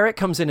Mrs. Garrett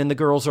comes in and the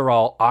girls are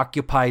all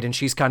occupied and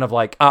she's kind of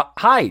like,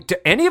 hi, do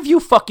any of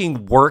you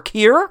fucking work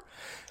here?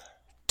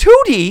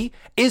 Tootie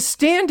is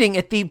standing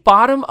at the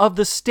bottom of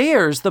the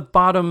stairs, the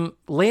bottom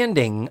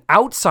landing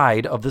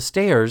outside of the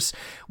stairs,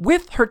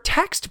 with her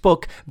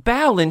textbook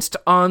balanced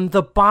on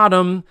the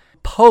bottom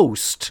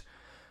post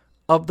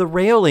of the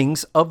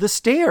railings of the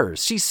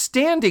stairs. She's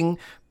standing,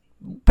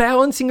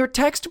 balancing her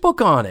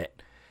textbook on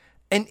it.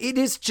 And it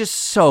is just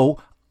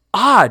so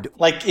odd.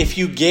 Like if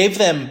you gave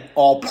them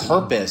all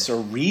purpose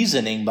or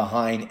reasoning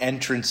behind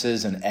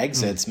entrances and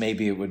exits,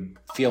 maybe it would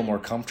feel more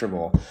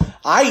comfortable.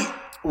 I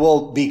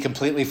will be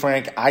completely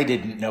frank, I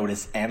didn't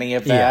notice any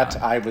of that.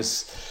 Yeah.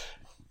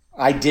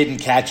 I didn't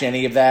catch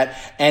any of that.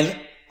 And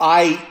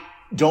I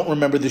don't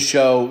remember the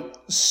show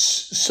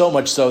So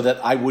much so that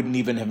I wouldn't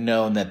even have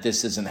known that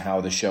this isn't how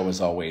the show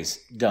is always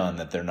done,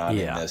 that they're not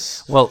in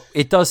this. Well,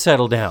 it does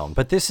settle down,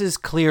 but this is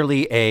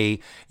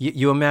clearly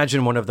you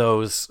imagine one of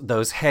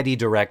those heady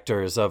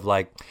directors of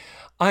like,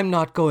 I'm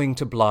not going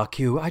to block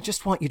you. I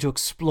just want you to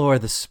explore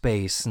the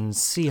space and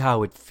see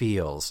how it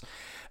feels.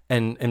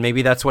 And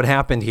maybe that's what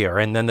happened here.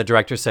 And then the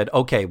director said,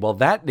 okay, well,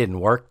 that didn't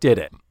work, did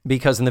it?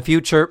 Because in the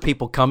future,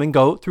 people come and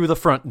go through the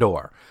front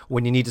door.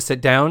 When you need to sit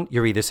down,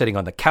 you're either sitting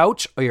on the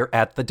couch or you're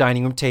at the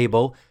dining room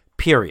table,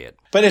 period.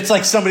 But it's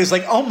like somebody's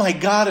like, oh my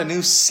God, a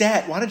new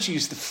set. Why don't you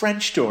use the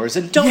French doors?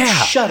 And don't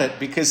shut it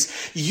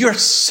because you're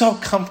so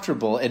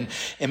comfortable in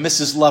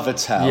Mrs.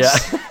 Lovett's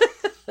house.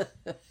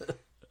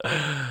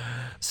 Yeah.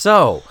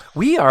 So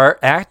we are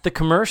at the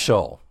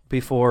commercial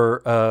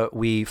before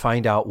we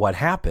find out what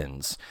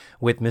happens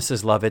with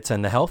Mrs. Lovitz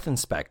and the health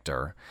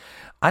inspector.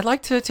 I'd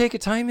like to take a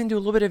time and do a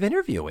little bit of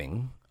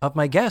interviewing of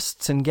my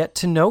guests and get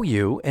to know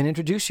you and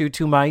introduce you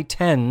to my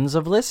tens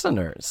of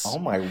listeners. Oh,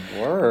 my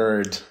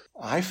word.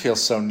 I feel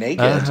so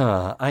naked.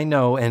 I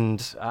know,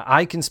 and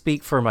I can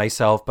speak for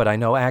myself, but I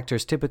know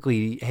actors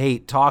typically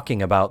hate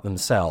talking about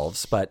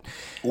themselves, but...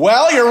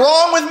 Well, you're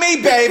wrong with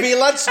me, baby.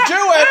 Let's do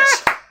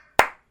it.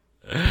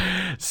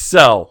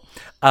 So,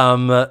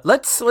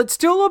 let's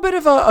do a little bit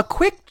of a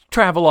quick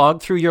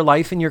travelogue through your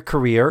life and your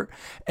career.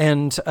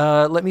 And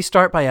let me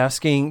start by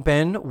asking,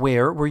 Ben,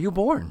 where were you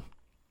born?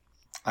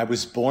 I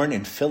was born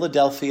in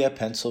Philadelphia,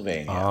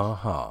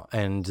 Pennsylvania.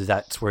 And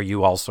that's where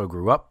you also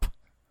grew up?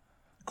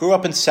 Grew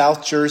up in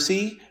South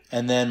Jersey.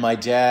 And then my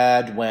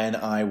dad, when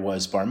I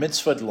was bar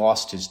mitzvahed,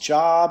 lost his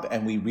job,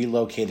 and we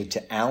relocated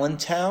to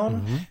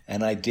Allentown. Mm-hmm.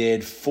 And I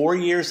did 4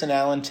 years in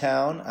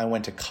Allentown. I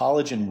went to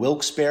college in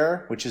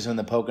Wilkes-Barre, which is in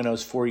the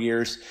Poconos, 4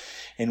 years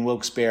in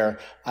Wilkes-Barre.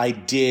 I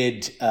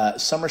did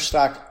summer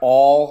stock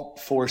all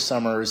 4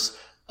 summers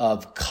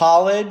of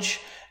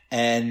college,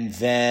 and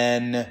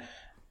then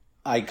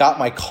I got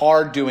my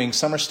card doing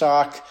summer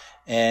stock,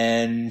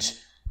 and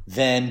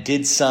then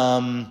did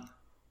some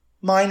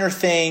minor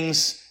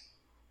things.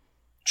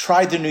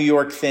 Tried the New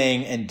York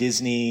thing, and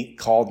Disney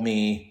called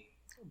me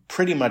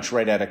pretty much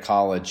right out of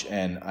college,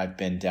 and I've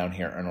been down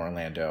here in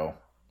Orlando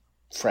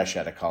fresh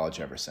out of college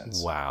ever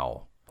since.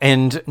 Wow.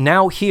 And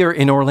now here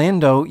in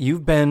Orlando,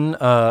 you've been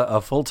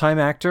a full-time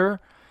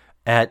actor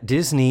at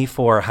Disney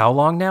for how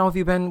long now have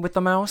you been with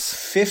the mouse?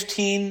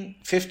 15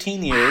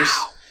 years.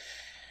 Wow.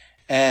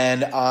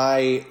 And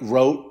I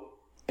wrote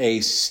a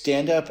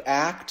stand-up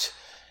act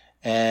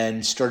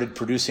and started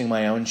producing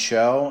my own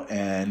show,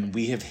 and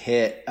we have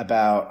hit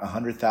about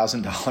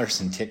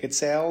 $100,000 in ticket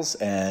sales,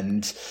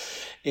 and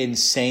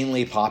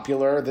insanely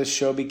popular this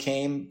show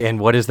became. And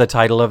what is the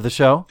title of the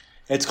show?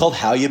 It's called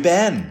How You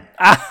Been?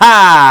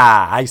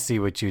 Aha! I see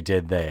what you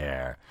did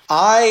there.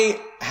 I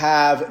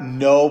have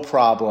no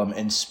problem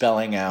in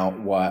spelling out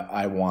what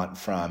I want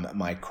from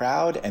my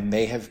crowd, and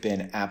they have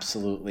been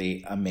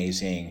absolutely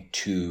amazing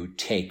to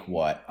take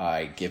what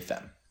I give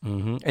them.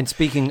 Mm-hmm. And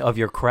speaking of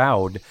your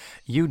crowd,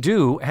 you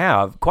do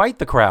have quite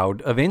the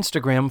crowd of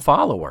Instagram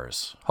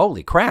followers.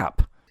 Holy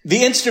crap.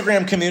 The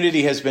Instagram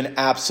community has been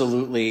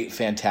absolutely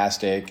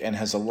fantastic and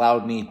has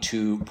allowed me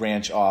to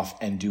branch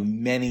off and do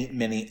many,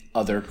 many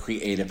other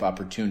creative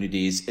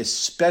opportunities,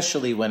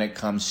 especially when it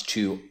comes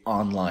to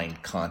online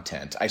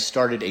content. I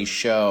started a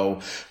show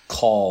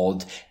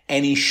called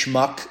Any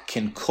Schmuck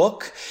Can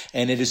Cook,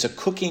 and it is a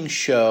cooking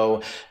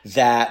show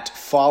that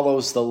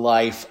follows the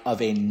life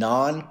of a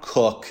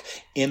non-cook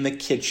in the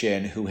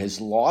kitchen who has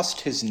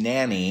lost his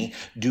nanny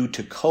due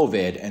to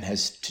COVID and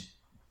has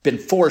been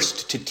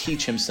forced to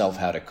teach himself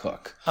how to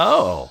cook.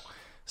 Oh,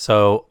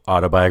 so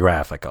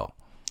autobiographical.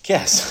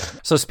 Yes.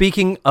 So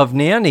speaking of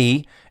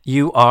nanny,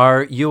 you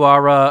are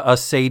a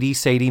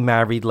Sadie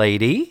married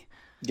lady.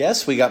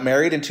 Yes, we got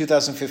married in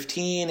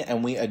 2015,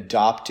 and we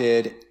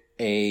adopted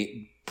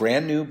a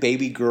brand new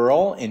baby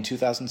girl in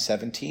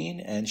 2017,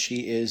 and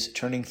she is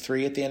turning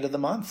 3 at the end of the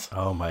month.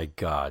 Oh my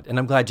God. And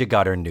I'm glad you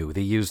got her new.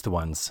 The used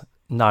ones,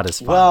 not as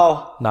fun.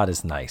 Well, not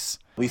as nice.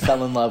 We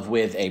fell in love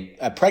with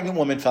a pregnant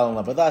woman fell in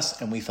love with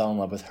us, and we fell in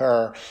love with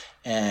her,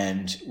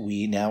 and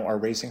we now are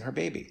raising her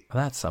baby.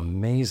 That's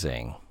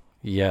amazing.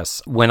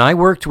 Yes. When I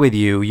worked with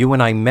you, you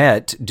and I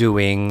met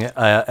doing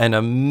an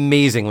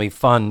amazingly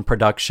fun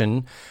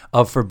production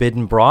of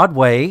Forbidden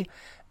Broadway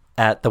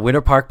at the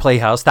Winter Park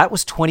Playhouse. That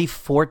was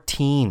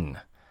 2014.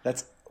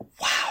 That's,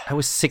 wow. That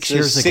was 6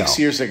 years ago. 6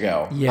 years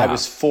ago. Yeah. I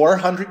was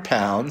 400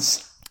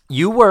 pounds.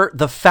 You were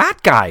the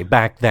fat guy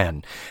back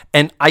then.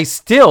 And I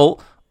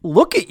still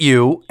look at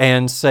you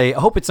and say, I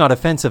hope it's not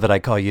offensive that I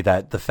call you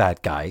that, the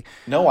fat guy.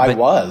 No, I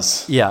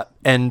was. Yeah.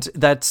 And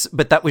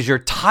but that was your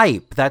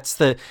type. That's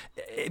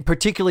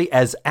particularly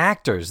as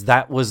actors,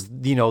 that was,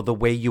 the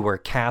way you were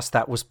cast.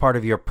 That was part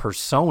of your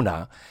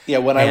persona. Yeah.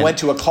 When I went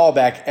to a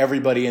callback,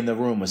 everybody in the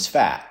room was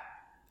fat.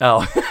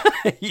 Oh,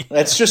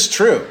 that's just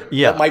true.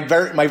 Yeah. My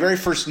very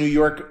first New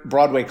York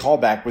Broadway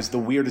callback was the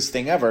weirdest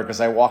thing ever because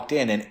I walked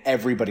in and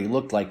everybody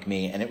looked like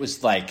me, and it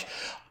was like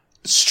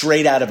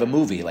straight out of a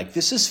movie. Like,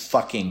 this is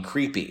fucking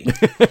creepy.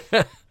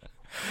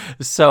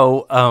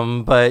 So,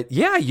 but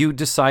yeah, you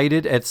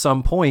decided at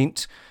some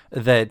point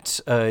that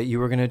you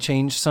were going to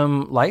change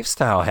some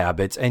lifestyle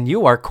habits, and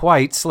you are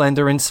quite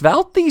slender and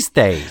svelte these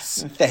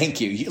days. Thank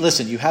you.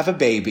 Listen, you have a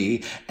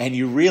baby and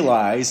you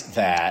realize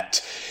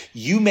that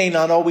you may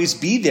not always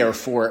be there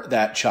for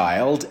that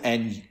child,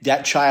 and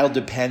that child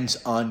depends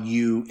on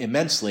you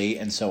immensely.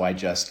 And so I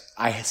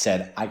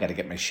said, I got to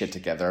get my shit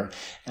together.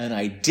 And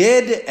I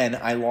did, and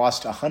I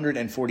lost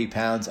 140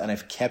 pounds, and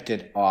I've kept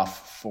it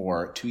off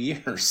for 2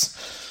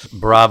 years.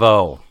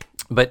 Bravo.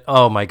 But,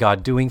 oh my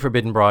God, doing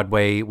Forbidden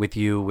Broadway with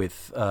you,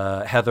 with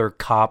Heather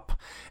Kopp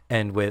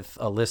and with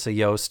Alyssa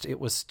Yost, it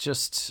was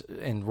just,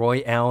 and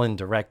Roy Allen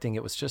directing,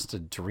 it was just a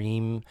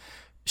dream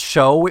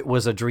show. It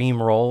was a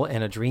dream role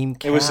and a dream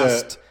cast. It was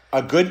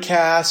a good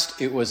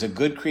cast. It was a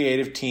good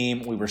creative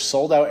team. We were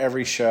sold out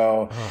every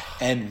show.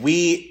 And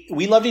we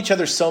loved each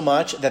other so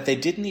much that they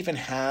didn't even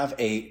have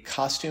a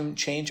costume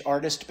change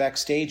artist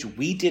backstage.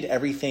 We did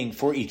everything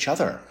for each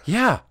other.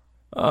 Yeah.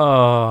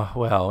 Oh,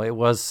 well, it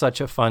was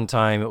such a fun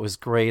time. It was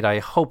great. I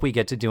hope we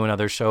get to do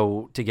another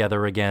show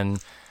together again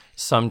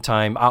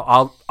sometime.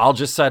 I'll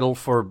just settle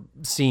for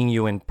seeing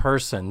you in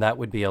person. That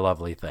would be a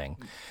lovely thing.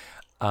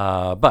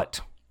 But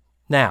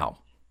now,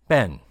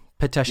 Ben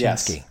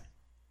Peteshinsky.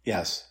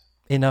 Yes.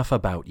 Enough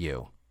about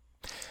you.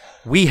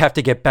 We have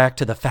to get back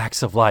to the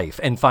facts of life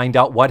and find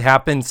out what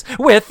happens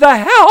with the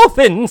health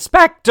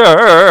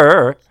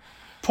inspector.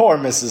 Poor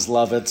Mrs.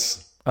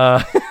 Lovitz.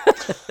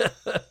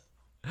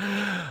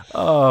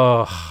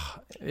 Oh,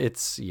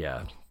 it's,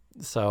 yeah.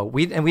 So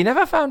we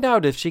never found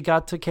out if she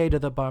got to cater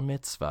the bar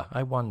mitzvah.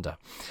 I wonder.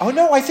 Oh,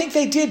 no, I think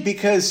they did,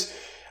 because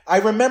I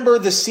remember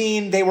the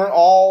scene. They were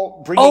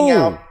all bringing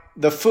out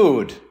the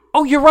food.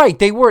 Oh, you're right.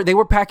 They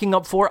were packing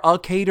up for a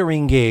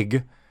catering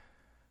gig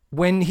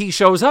when he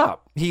shows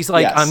up. He's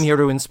like, yes. I'm here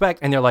to inspect.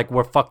 And they're like,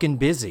 we're fucking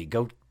busy.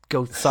 Go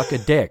suck a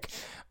dick.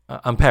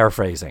 I'm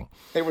paraphrasing.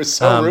 They were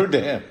so rude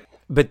to him.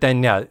 But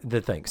then, yeah, the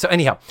thing. So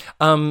anyhow,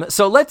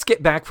 so let's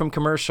get back from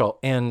commercial.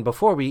 And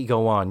before we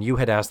go on, you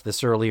had asked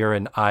this earlier,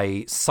 and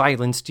I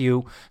silenced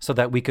you so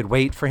that we could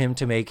wait for him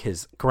to make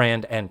his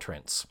grand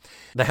entrance.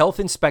 The health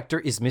inspector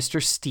is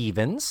Mr.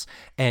 Stevens,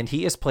 and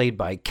he is played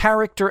by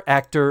character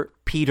actor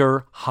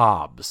Peter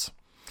Hobbs.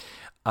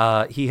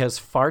 He has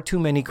far too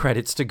many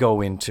credits to go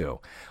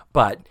into,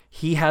 but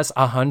he has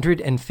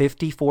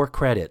 154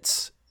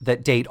 credits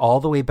that date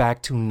all the way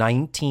back to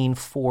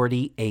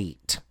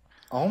 1948.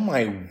 Oh,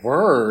 my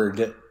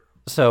word.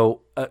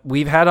 So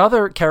we've had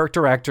other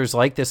character actors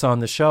like this on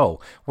the show.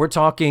 We're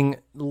talking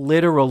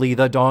literally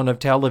the dawn of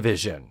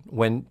television,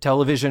 when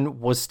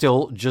television was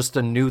still just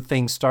a new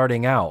thing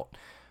starting out.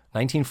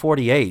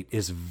 1948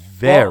 is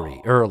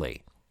very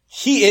early.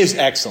 He is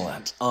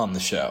excellent on the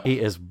show.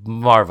 He is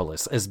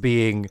marvelous as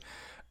being,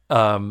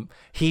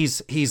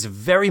 he's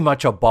very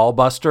much a ball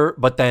buster,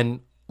 but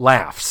then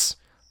laughs.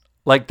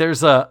 Like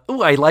there's I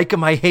like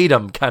him, I hate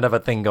him kind of a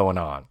thing going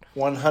on.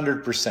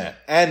 100%.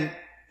 And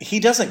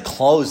he doesn't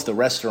close the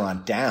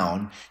restaurant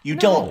down. You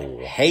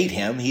don't hate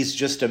him. He's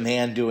just a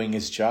man doing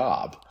his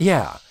job.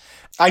 Yeah.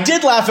 I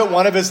did laugh at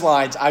one of his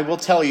lines. I will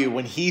tell you,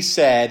 when he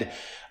said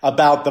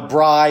about the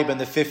bribe and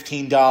the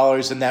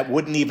 $15 and that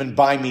wouldn't even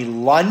buy me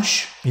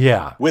lunch.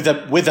 Yeah. With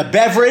a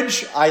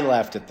beverage, I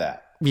laughed at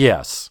that.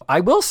 Yes. I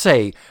will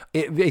say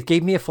it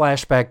gave me a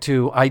flashback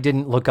to, I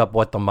didn't look up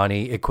what the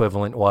money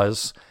equivalent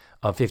was.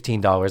 Of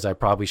 $15, I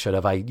probably should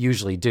have. I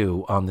usually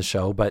do on the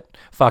show, but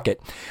fuck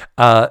it.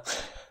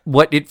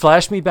 What it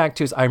flashed me back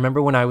to is I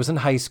remember when I was in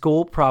high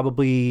school,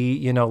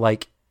 probably,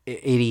 like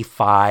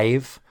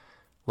 85,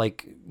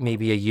 like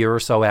maybe a year or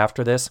so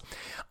after this.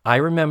 I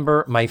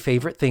remember my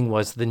favorite thing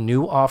was the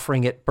new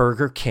offering at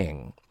Burger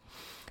King.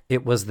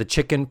 It was the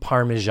chicken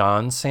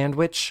parmesan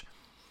sandwich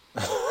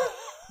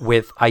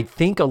with, I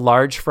think, a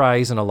large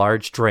fries and a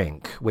large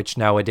drink, which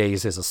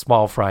nowadays is a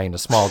small fry and a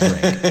small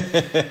drink.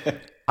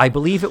 I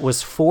believe it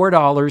was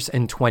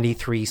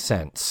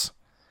 $4.23.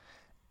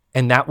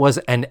 And that was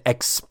an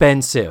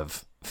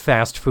expensive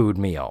fast food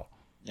meal.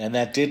 And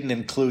that didn't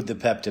include the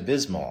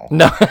Pepto-Bismol.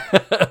 No,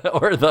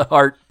 or the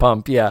heart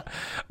pump, yeah.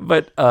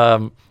 But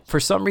for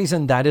some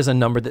reason, that is a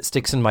number that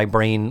sticks in my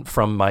brain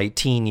from my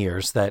teen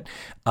years, that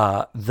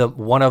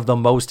one of the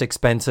most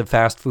expensive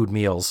fast food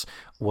meals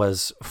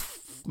was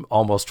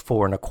almost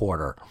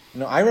 $4.25.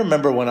 No, I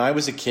remember when I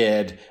was a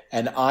kid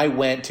and I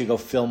went to go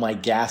fill my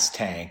gas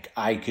tank,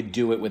 I could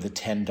do it with a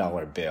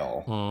 $10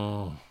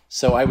 bill.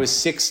 So I was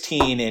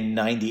 16 in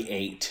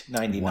 98,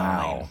 99.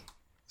 Wow.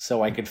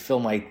 So I could fill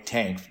my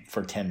tank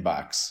for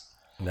 $10.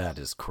 That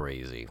is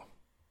crazy.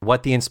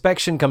 What the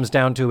inspection comes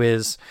down to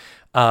is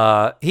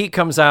he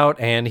comes out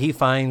and he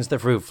finds the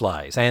fruit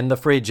flies and the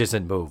fridge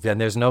isn't moved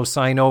and there's no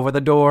sign over the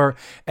door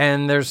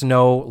and there's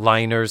no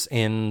liners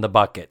in the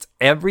buckets.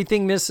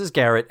 Everything Mrs.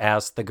 Garrett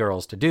asked the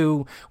girls to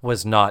do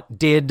was not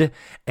did,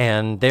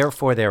 and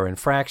therefore they're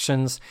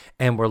infractions,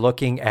 and we're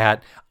looking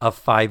at a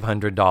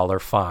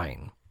 $500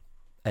 fine.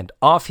 And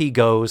off he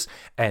goes,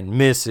 and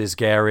Mrs.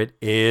 Garrett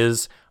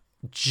is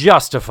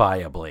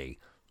justifiably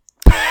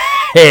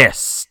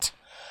pissed.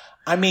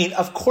 I mean,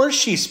 of course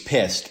she's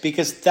pissed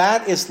because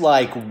that is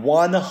like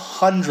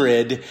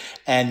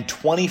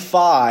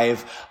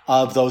 125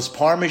 of those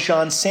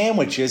Parmesan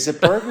sandwiches at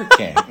Burger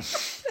King.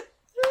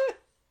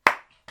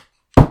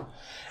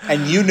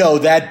 And you know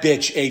that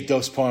bitch ate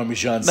those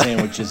Parmesan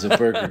sandwiches at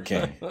Burger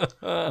King.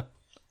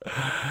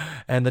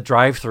 And the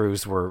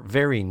drive-thrus were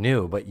very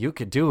new, but you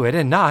could do it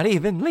and not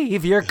even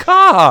leave your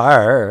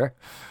car.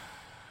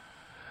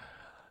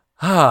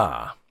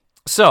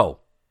 So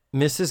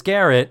Mrs.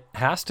 Garrett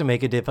has to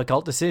make a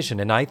difficult decision,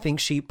 and I think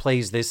she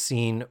plays this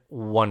scene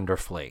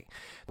wonderfully.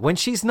 When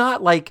she's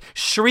not like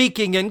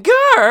shrieking and,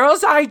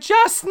 girls, I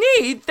just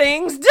need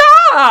things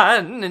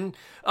done, and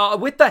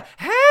with the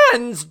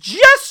hands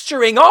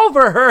gesturing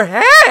over her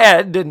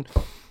head. And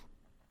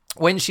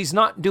when she's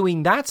not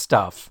doing that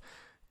stuff,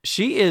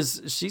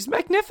 she's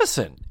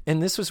magnificent.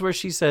 And this was where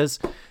she says,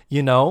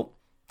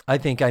 I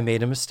think I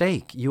made a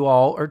mistake. You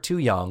all are too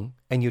young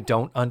and you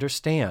don't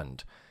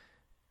understand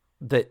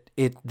that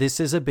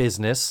this is a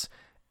business.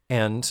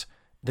 And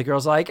the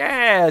girl's like,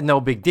 no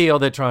big deal.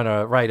 They're trying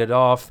to write it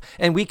off.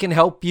 And we can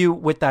help you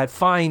with that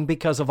fine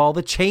because of all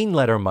the chain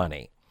letter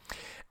money.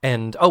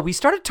 And, we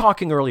started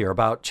talking earlier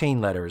about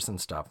chain letters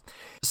and stuff.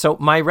 So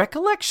my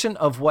recollection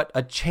of what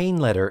a chain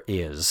letter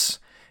is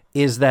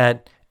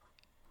that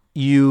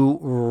you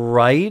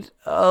write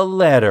a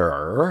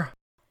letter.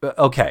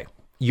 Okay,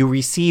 you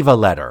receive a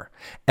letter,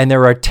 and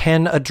there are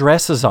 10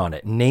 addresses on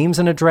it, names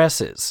and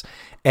addresses.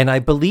 And I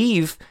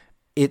believe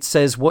it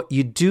says what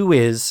you do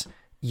is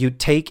you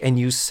take and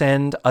you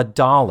send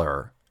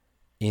 $1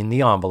 in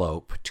the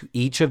envelope to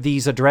each of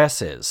these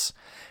addresses,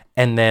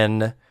 and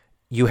then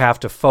you have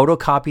to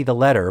photocopy the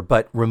letter,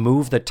 but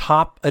remove the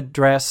top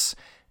address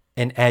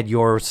and add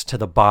yours to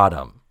the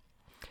bottom,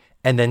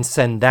 and then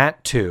send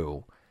that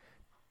to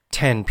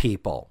 10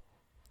 people.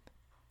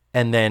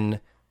 And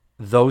then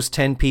those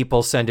 10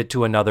 people send it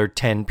to another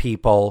 10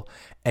 people,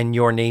 and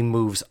your name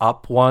moves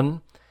up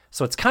one.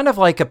 So it's kind of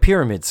like a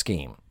pyramid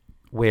scheme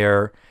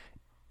where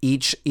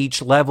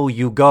each level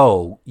you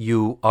go,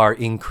 you are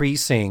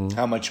increasing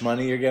how much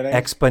money you're getting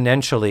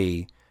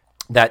exponentially,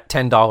 that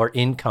 $10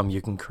 income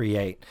you can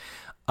create.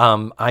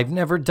 I've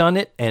never done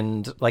it,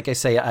 and like I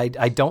say,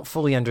 I don't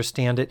fully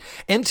understand it.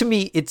 And to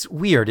me, it's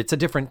weird. It's a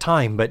different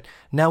time, but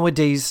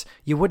nowadays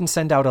you wouldn't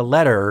send out a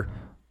letter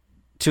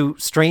to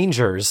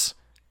strangers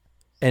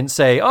and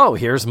say, oh,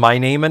 here's my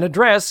name and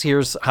address.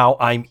 Here's how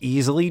I'm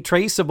easily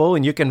traceable,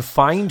 and you can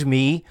find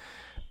me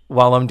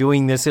while I'm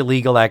doing this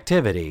illegal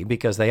activity,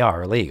 because they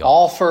are illegal.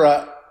 All for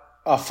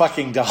a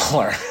fucking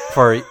dollar.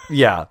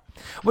 Yeah.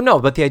 Well, no,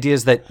 but the idea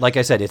is that, like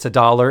I said, it's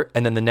 $1,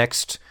 and then the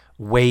next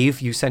wave,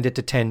 you send it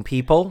to 10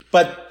 people.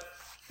 But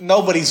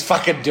nobody's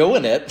fucking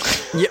doing it.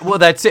 Yeah, well,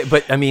 that's it.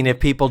 But, I mean, if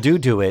people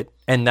do it,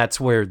 and that's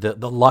where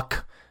the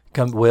luck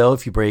comes, well,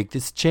 if you break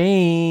this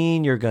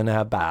chain, you're going to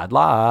have bad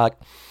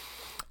luck.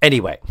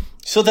 Anyway.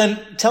 So then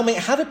tell me,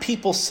 how do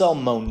people sell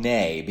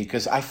Monet?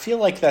 Because I feel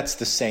like that's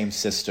the same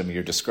system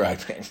you're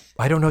describing.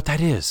 I don't know what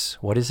that is.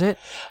 What is it?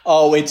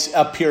 Oh, it's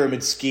a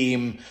pyramid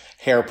scheme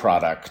hair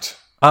product.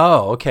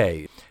 Oh,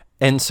 okay.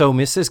 And so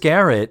Mrs.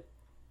 Garrett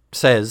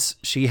says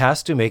she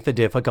has to make the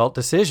difficult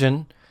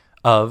decision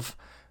of,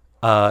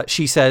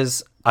 she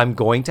says, I'm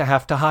going to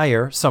have to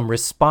hire some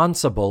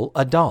responsible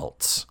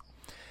adults.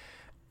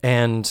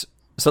 And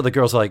so the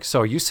girl's like,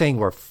 so are you saying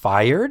we're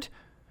fired?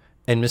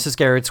 And Mrs.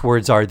 Garrett's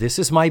words are, this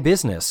is my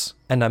business,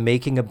 and I'm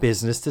making a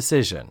business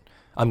decision.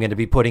 I'm going to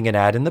be putting an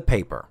ad in the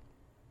paper.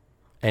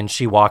 And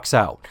she walks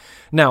out.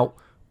 Now,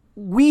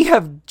 we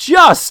have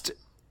just,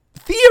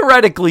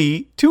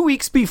 theoretically, 2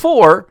 weeks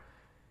before,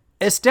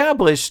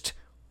 established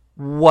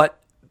what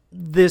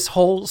this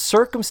whole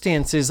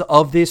circumstances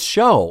of this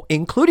show,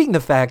 including the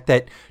fact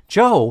that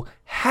Jo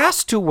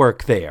has to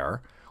work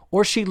there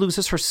or she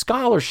loses her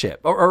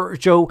scholarship, or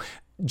Jo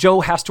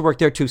has to work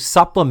there to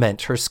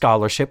supplement her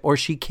scholarship or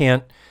she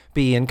can't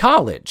be in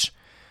college.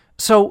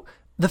 So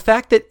the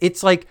fact that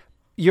it's like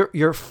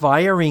you're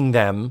firing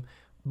them,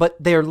 but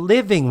they're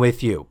living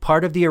with you.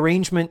 Part of the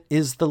arrangement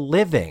is the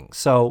living.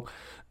 So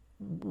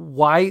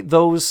why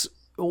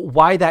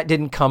that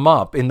didn't come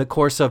up in the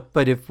course of,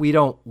 but if we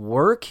don't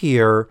work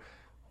here,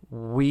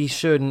 we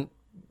shouldn't,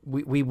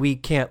 we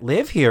can't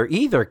live here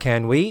either,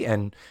 can we?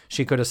 And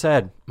she could have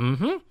said,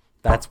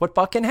 that's what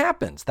fucking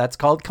happens. That's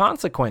called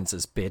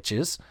consequences,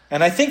 bitches.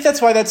 And I think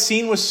that's why that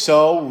scene was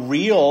so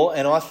real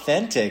and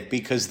authentic,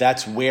 because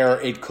that's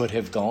where it could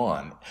have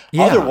gone.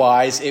 Yeah.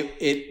 Otherwise,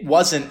 it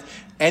wasn't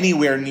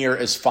anywhere near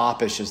as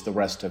foppish as the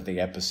rest of the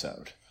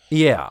episode.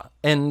 Yeah,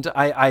 and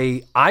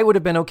I would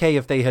have been okay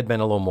if they had been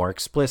a little more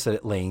explicit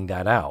at laying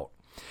that out.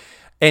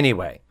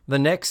 Anyway, the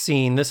next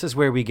scene, this is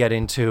where we get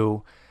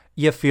into,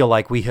 you feel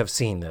like we have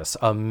seen this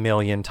a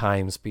million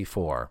times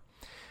before.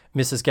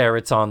 Mrs.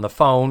 Garrett's on the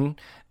phone,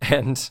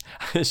 and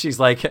she's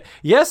like,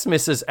 yes,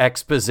 Mrs.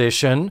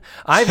 Exposition,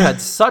 I've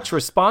had such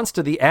response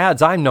to the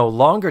ads, I'm no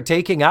longer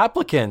taking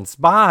applicants.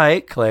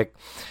 Bye. Click.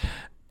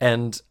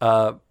 And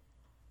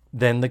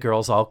then the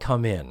girls all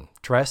come in,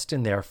 dressed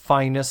in their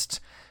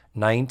finest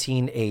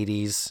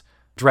 1980s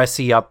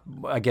dressy up,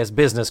 I guess,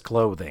 business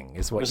clothing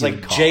is what It was you like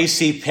would call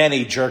J.C.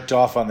 Penney jerked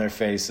off on their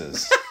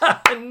faces.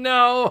 it.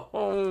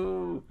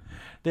 No,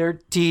 they're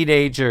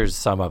teenagers,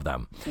 some of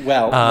them.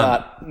 Well,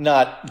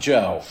 not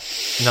Joe.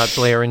 Not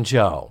Blair and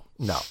Joe.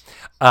 No.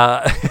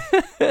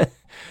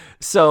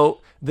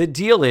 So the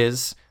deal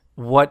is,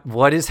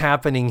 what is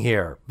happening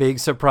here? Big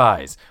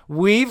surprise.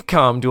 We've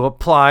come to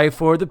apply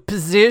for the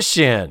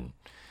position.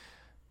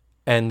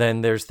 And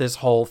then there's this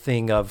whole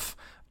thing of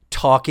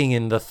talking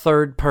in the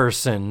third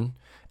person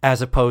as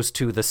opposed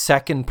to the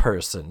second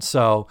person.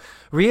 So,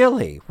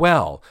 really?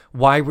 Well,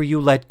 why were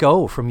you let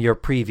go from your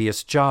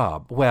previous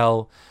job?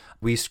 Well,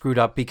 we screwed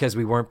up because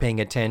we weren't paying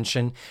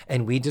attention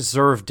and we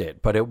deserved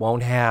it, but it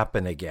won't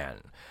happen again.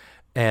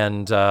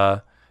 And,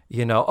 oh,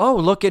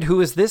 look at who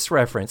is this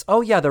reference?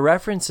 Oh, yeah, the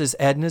reference is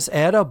Edna's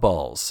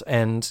Edibles.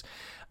 And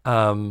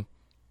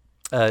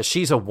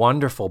she's a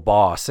wonderful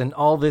boss. And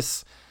all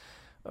this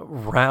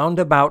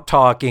roundabout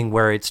talking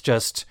where it's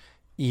just,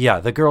 yeah,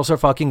 the girls are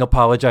fucking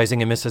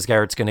apologizing and Mrs.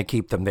 Garrett's going to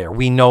keep them there.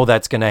 We know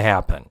that's going to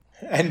happen.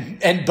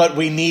 But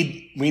we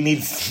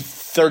need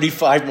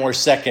 35 more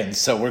seconds,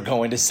 so we're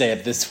going to say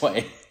it this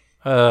way.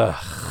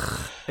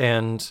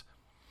 And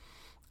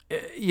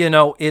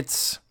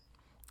it's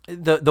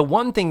the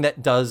one thing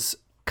that does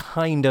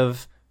kind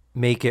of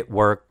make it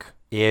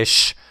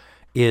work-ish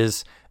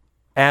is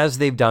as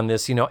they've done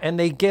this, and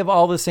they give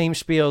all the same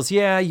spiels.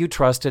 Yeah, you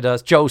trusted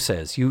us. Joe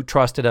says, you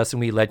trusted us and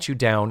we let you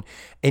down.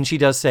 And she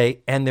does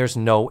say, and there's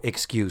no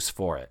excuse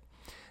for it.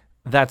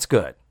 That's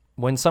good.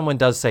 When someone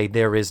does say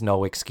there is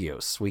no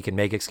excuse, we can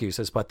make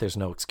excuses, but there's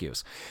no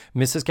excuse.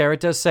 Mrs.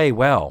 Garrett does say,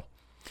 well,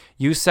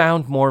 you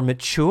sound more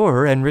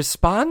mature and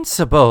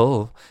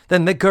responsible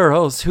than the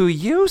girls who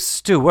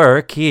used to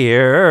work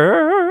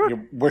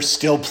here. We're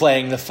still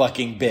playing the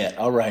fucking bit.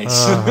 All right.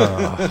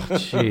 Oh,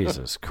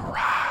 Jesus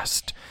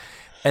Christ.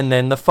 And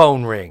then the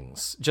phone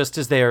rings, just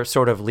as they're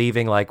sort of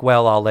leaving, like,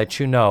 well, I'll let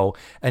you know.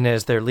 And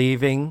as they're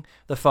leaving,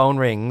 the phone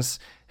rings.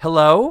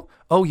 Hello?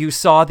 Oh, you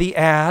saw the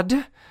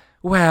ad?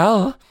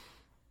 Well,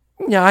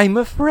 I'm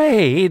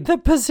afraid the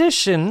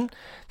position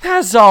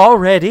has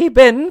already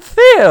been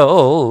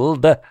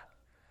filled.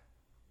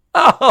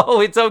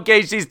 Oh, it's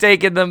okay. She's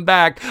taking them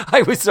back.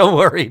 I was so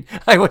worried.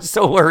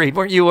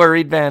 Weren't you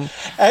worried, Ben?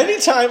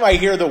 Anytime I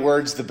hear the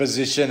words, the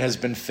position has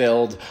been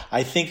filled,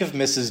 I think of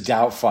Mrs.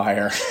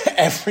 Doubtfire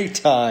every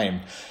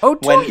time. Oh,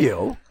 do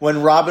you?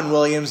 When Robin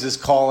Williams is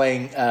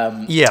calling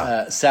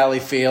Sally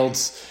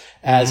Fields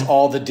as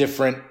all the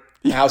different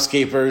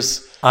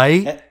housekeepers.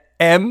 I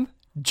am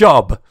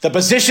Job. The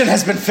position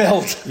has been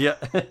filled. Yeah.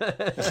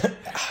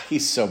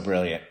 He's so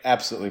brilliant.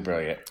 Absolutely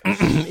brilliant.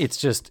 It's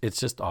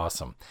just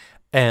awesome.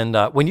 And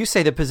when you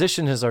say the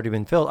position has already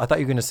been filled, I thought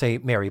you were going to say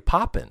Mary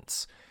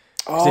Poppins.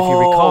 Because if you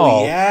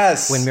recall,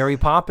 yes. when Mary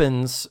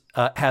Poppins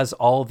has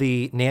all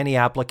the nanny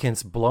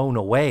applicants blown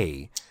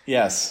away,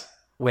 yes,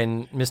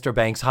 when Mr.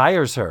 Banks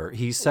hires her,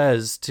 he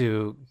says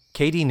to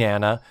Katie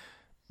Nana,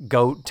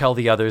 go tell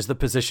the others the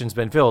position's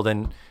been filled.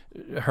 And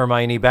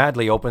Hermione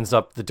Badley opens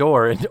up the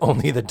door and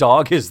only the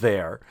dog is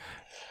there.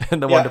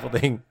 And the wonderful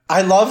thing.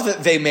 I love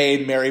that they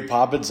made Mary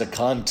Poppins a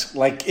cunt.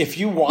 Like, if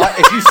you like,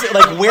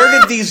 where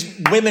did these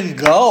women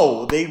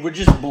go? They were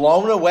just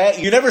blown away.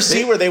 You never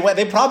see where they went.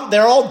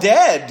 They're all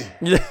dead.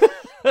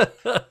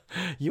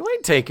 You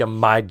ain't taking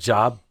my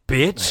job,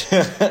 bitch.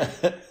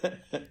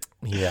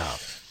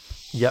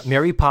 Yeah.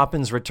 Mary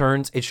Poppins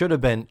returns. It should have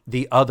been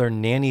the other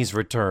nannies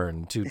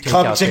return to take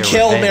out their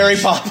kill revenge. Mary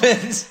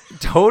Poppins.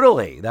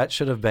 Totally. That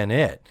should have been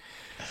it.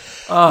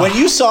 When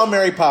you saw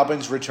Mary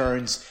Poppins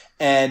Returns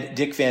and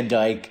Dick Van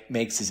Dyke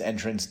makes his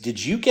entrance,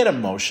 did you get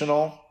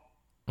emotional?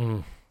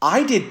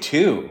 I did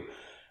too.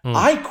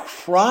 I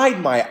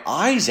cried my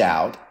eyes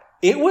out.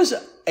 It was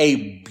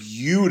a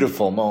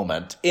beautiful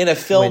moment in a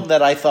film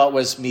that I thought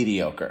was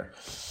mediocre.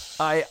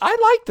 I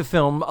liked the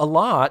film a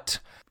lot.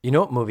 You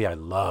know what movie I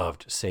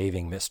loved?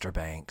 Saving Mr.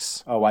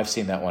 Banks. Oh, I've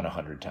seen that one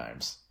 100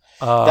 times.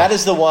 That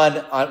is the one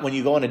when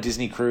you go on a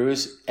Disney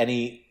cruise,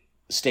 any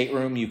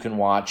stateroom you can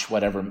watch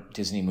whatever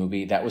Disney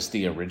movie. That was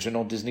the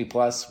original Disney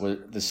Plus,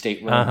 with the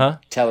stateroom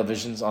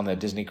televisions on the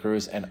Disney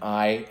cruise, and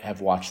I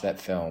have watched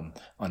that film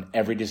on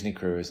every Disney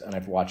cruise, and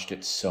I've watched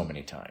it so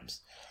many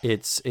times.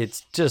 It's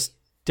just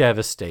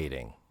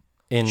devastating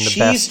in the She's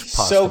best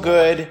possible so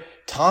good.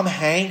 Tom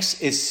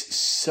Hanks is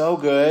so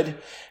good.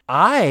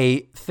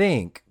 I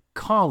think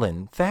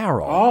Colin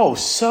Farrell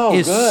is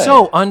good.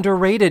 so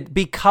underrated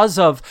because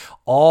of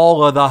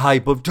all of the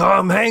hype of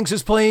Tom Hanks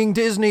is playing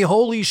Disney.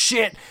 Holy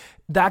shit.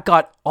 That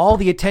got all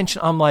the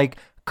attention. I'm like,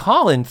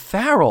 Colin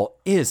Farrell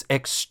is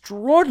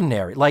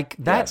extraordinary. Like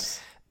that.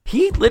 Yes.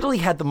 He literally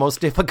had the most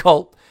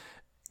difficult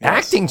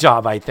acting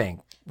job, I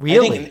think.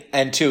 Really.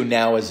 And too,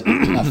 now as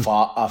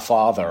a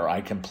father,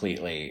 I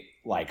completely,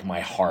 like, my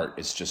heart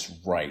is just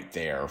right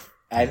there.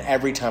 And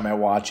every time I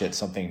watch it,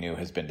 something new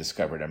has been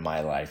discovered in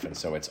my life. And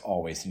so it's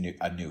always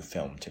a new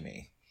film to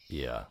me.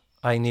 Yeah.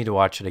 I need to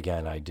watch it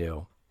again. I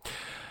do.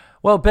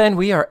 Well, Ben,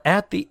 we are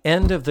at the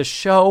end of the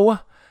show.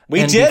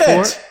 We did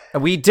it.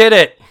 We did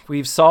it.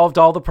 We've solved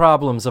all the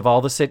problems of all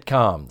the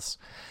sitcoms.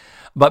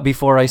 But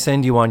before I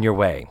send you on your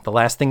way, the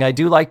last thing I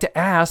do like to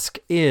ask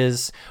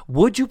is,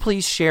 would you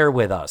please share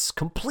with us,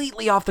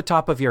 completely off the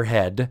top of your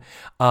head,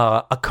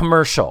 a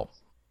commercial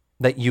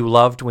that you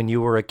loved when you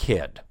were a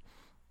kid?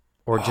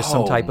 Or just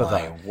some type of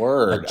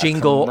a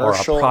jingle or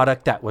a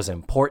product that was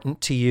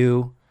important to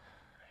you?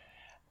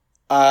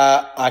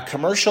 A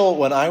commercial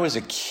when I was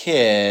a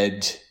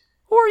kid.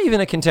 Or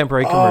even a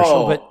contemporary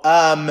commercial.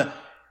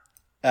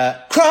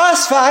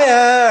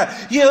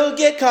 Crossfire, you'll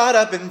get caught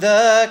up in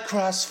the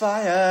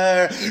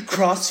crossfire,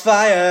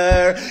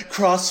 crossfire,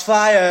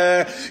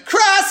 crossfire,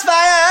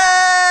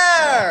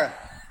 crossfire!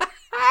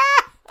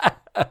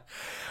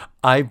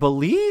 I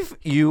believe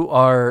you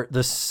are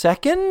the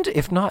second,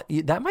 if not,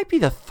 that might be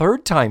the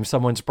third time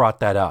someone's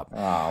brought that up.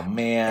 Oh,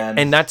 man.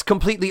 And that's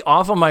completely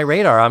off of my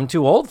radar. I'm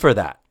too old for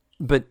that.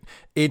 But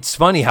it's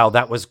funny how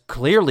that was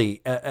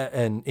clearly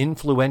an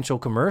influential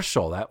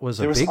commercial. That was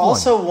a big one. There was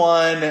also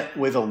one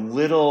with a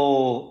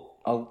little,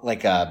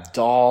 like a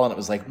doll, and it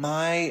was like,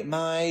 my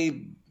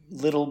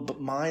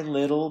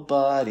little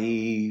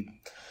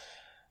buddy.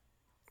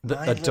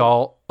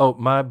 Doll. Oh,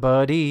 my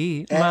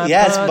buddy.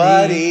 Yes,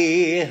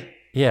 buddy.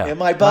 Yeah. And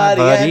my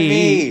buddy and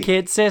me.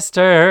 Kid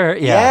sister.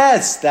 Yeah.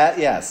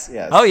 Yes.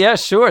 Oh, yeah,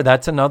 sure.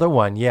 That's another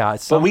one. Yeah.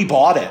 But we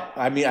bought it.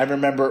 I mean, I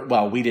remember,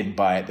 well, we didn't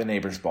buy it. The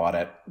neighbors bought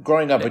it.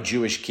 Growing up a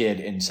Jewish kid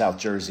in South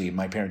Jersey,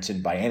 my parents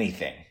didn't buy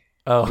anything.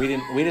 Oh. We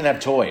didn't have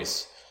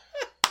toys.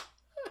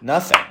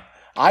 Nothing.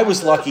 I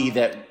was lucky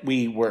that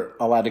we were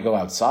allowed to go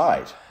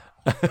outside.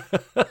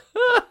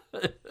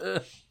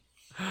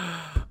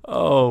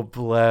 Oh,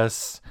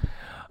 bless.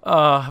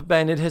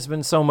 Ben, it has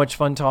been so much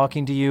fun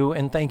talking to you,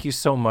 and thank you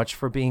so much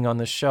for being on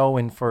the show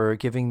and for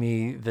giving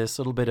me this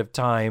little bit of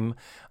time.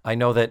 I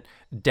know that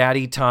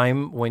daddy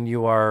time, when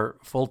you are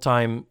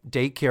full-time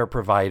daycare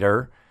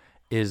provider,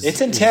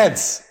 it's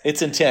intense.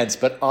 It's intense,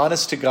 but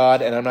honest to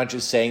God, and I'm not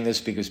just saying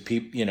this because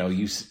people,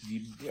 you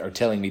are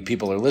telling me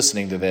people are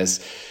listening to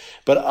this,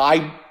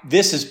 but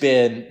this has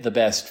been the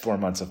best 4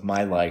 months of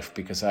my life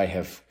because I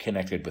have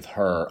connected with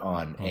her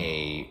on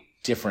a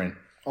different,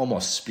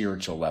 almost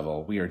spiritual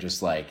level. We are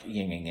just like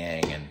yin and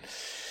yang. And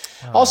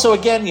also,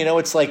 again,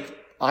 it's like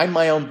I'm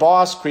my own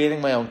boss,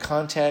 creating my own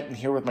content, and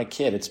here with my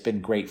kid, it's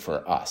been great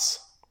for us.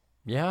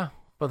 Yeah,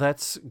 well,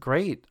 that's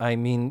great. I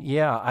mean,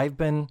 yeah, I've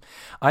been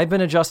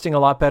adjusting a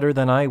lot better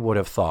than I would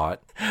have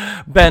thought.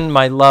 Ben,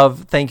 my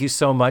love, thank you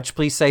so much.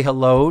 Please say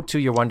hello to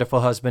your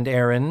wonderful husband,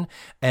 Aaron.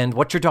 And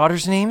what's your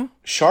daughter's name?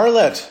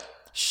 Charlotte.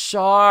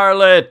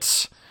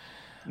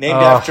 Named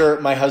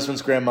after my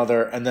husband's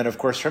grandmother, and then, of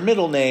course, her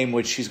middle name,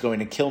 which she's going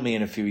to kill me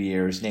in a few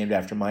years, named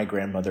after my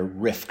grandmother,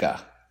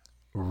 Rivka.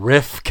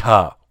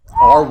 Rivka.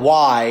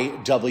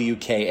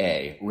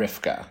 Rywka,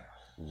 Rivka.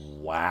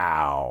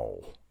 Wow.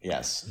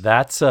 Yes.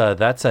 That's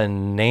a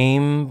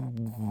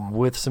name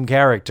with some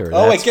character.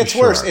 Oh, it gets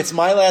worse. It's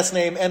my last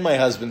name and my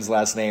husband's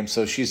last name,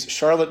 so she's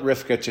Charlotte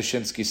Rivka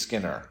Tashinsky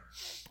Skinner.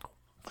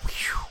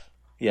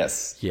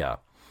 Yes. Yeah.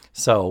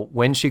 So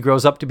when she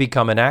grows up to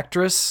become an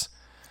actress,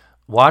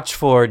 watch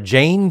for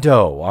Jane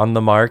Doe on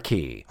the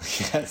marquee.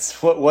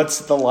 Yes. What's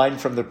the line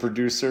from the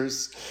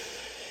producers?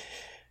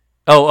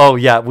 Oh,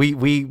 yeah.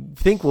 We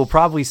think we'll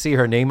probably see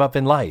her name up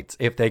in lights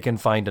if they can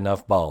find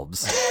enough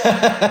bulbs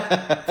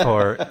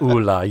for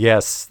Ula.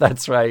 Yes,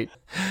 that's right.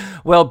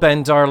 Well,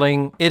 Ben,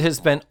 darling, it has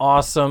been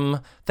awesome.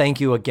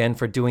 Thank you again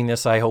for doing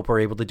this. I hope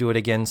we're able to do it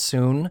again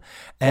soon.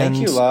 And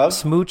thank you, love.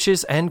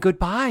 Smooches and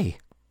goodbye.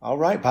 All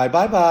right.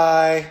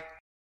 Bye.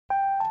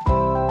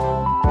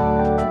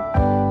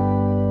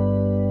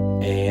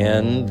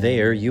 And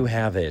there you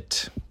have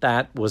it.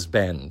 That was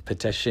Ben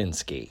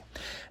Peteshinsky.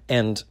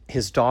 And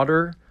his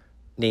daughter,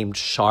 named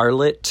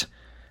Charlotte.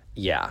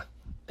 Yeah.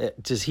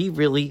 Does he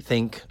really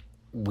think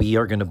we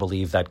are going to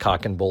believe that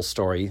cock and bull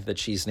story that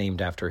she's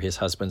named after his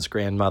husband's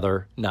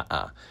grandmother?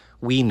 Nuh-uh.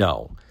 We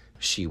know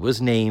she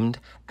was named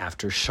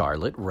after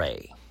Charlotte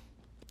Ray.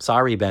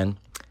 Sorry, Ben.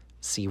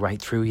 See right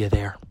through you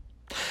there.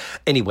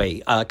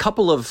 Anyway, a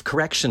couple of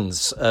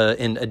corrections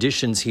and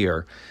additions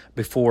here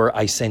before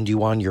I send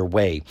you on your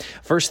way.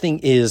 First thing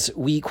is,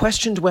 we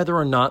questioned whether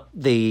or not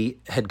they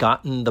had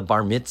gotten the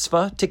bar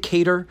mitzvah to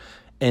cater,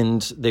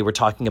 and they were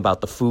talking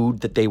about the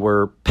food that they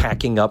were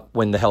packing up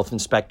when the health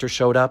inspector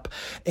showed up.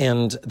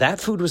 And that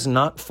food was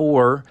not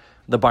for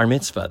the bar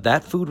mitzvah.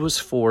 That food was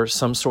for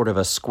some sort of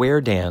a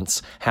square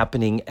dance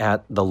happening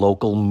at the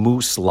local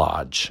Moose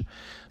Lodge.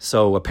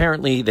 So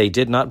apparently they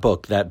did not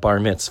book that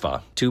bar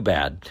mitzvah. Too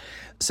bad.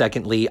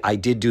 Secondly, I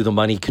did do the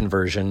money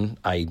conversion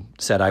I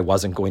said I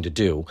wasn't going to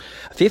do.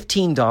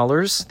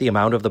 $15, the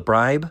amount of the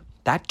bribe,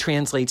 that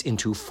translates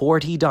into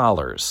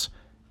 $40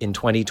 in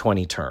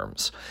 2020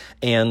 terms.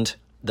 And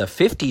the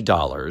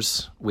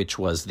 $50, which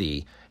was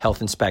the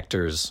health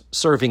inspector's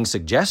serving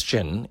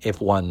suggestion if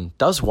one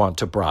does want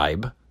to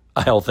bribe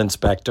a health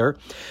inspector,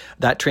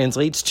 that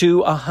translates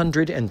to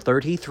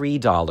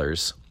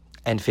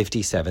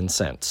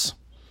 $133.57.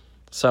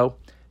 So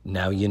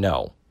now you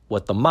know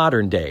what the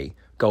modern day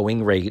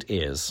going rate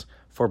is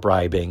for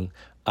bribing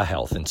a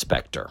health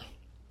inspector.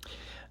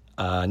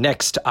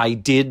 Next, I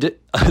did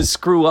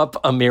screw up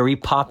a Mary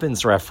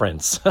Poppins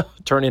reference.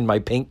 Turn in my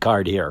pink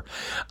card here.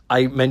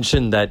 I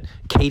mentioned that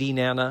Katie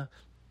Nana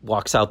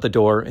walks out the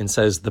door and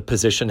says the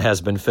position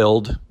has been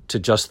filled to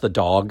just the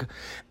dog.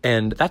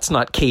 And that's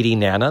not Katie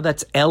Nana,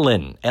 that's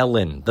Ellen,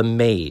 the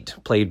maid,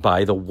 played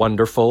by the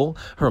wonderful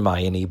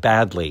Hermione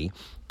Baddeley.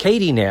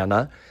 Katie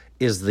Nana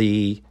is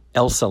the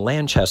Elsa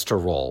Lanchester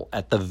role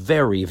at the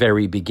very,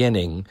 very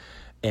beginning,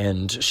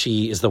 and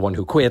she is the one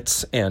who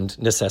quits and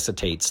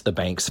necessitates the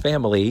Banks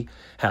family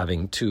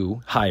having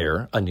to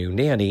hire a new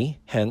nanny,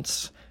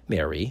 hence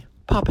Mary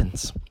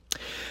Poppins.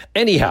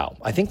 Anyhow,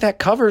 I think that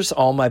covers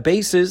all my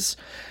bases.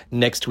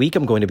 Next week,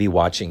 I'm going to be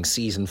watching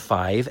Season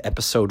 5,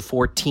 Episode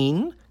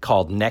 14,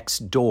 called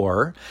Next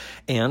Door.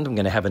 And I'm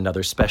going to have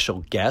another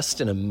special guest,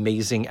 an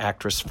amazing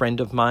actress friend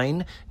of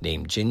mine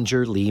named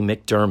Ginger Lee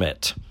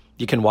McDermott.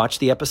 You can watch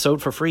the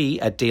episode for free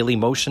at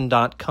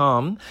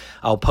dailymotion.com.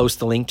 I'll post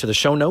the link to the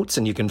show notes,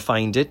 and you can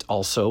find it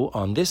also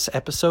on this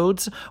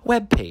episode's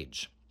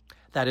webpage.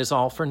 That is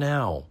all for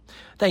now.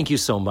 Thank you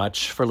so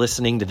much for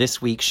listening to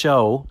this week's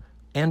show.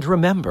 And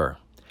remember,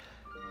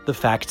 the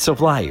facts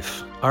of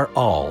life are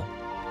all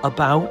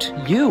about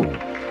you.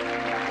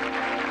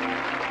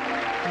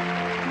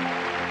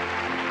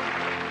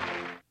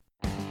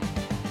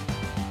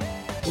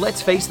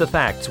 Let's Face the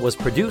Facts was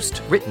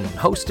produced, written,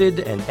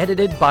 hosted, and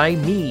edited by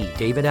me,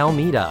 David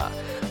Almeida.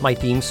 My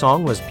theme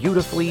song was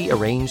beautifully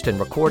arranged and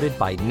recorded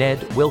by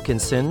Ned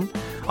Wilkinson.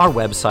 Our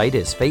website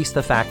is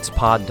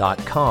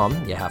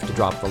facethefactspod.com. You have to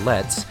drop the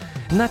let's.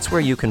 And that's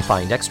where you can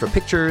find extra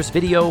pictures,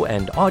 video,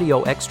 and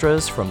audio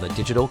extras from the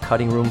digital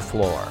cutting room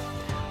floor.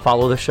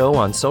 Follow the show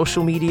on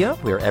social media.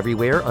 We're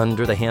everywhere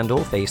under the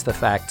handle Face the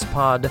Facts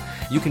Pod.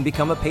 You can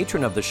become a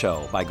patron of the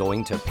show by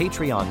going to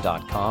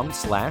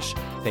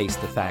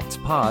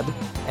patreon.com/FaceTheFactsPod.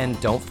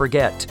 And don't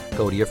forget,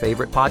 go to your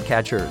favorite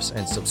podcatchers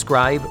and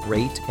subscribe,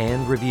 rate,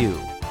 and review.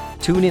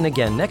 Tune in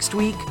again next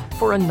week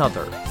for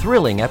another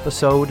thrilling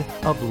episode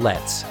of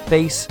Let's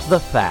Face the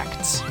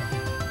Facts.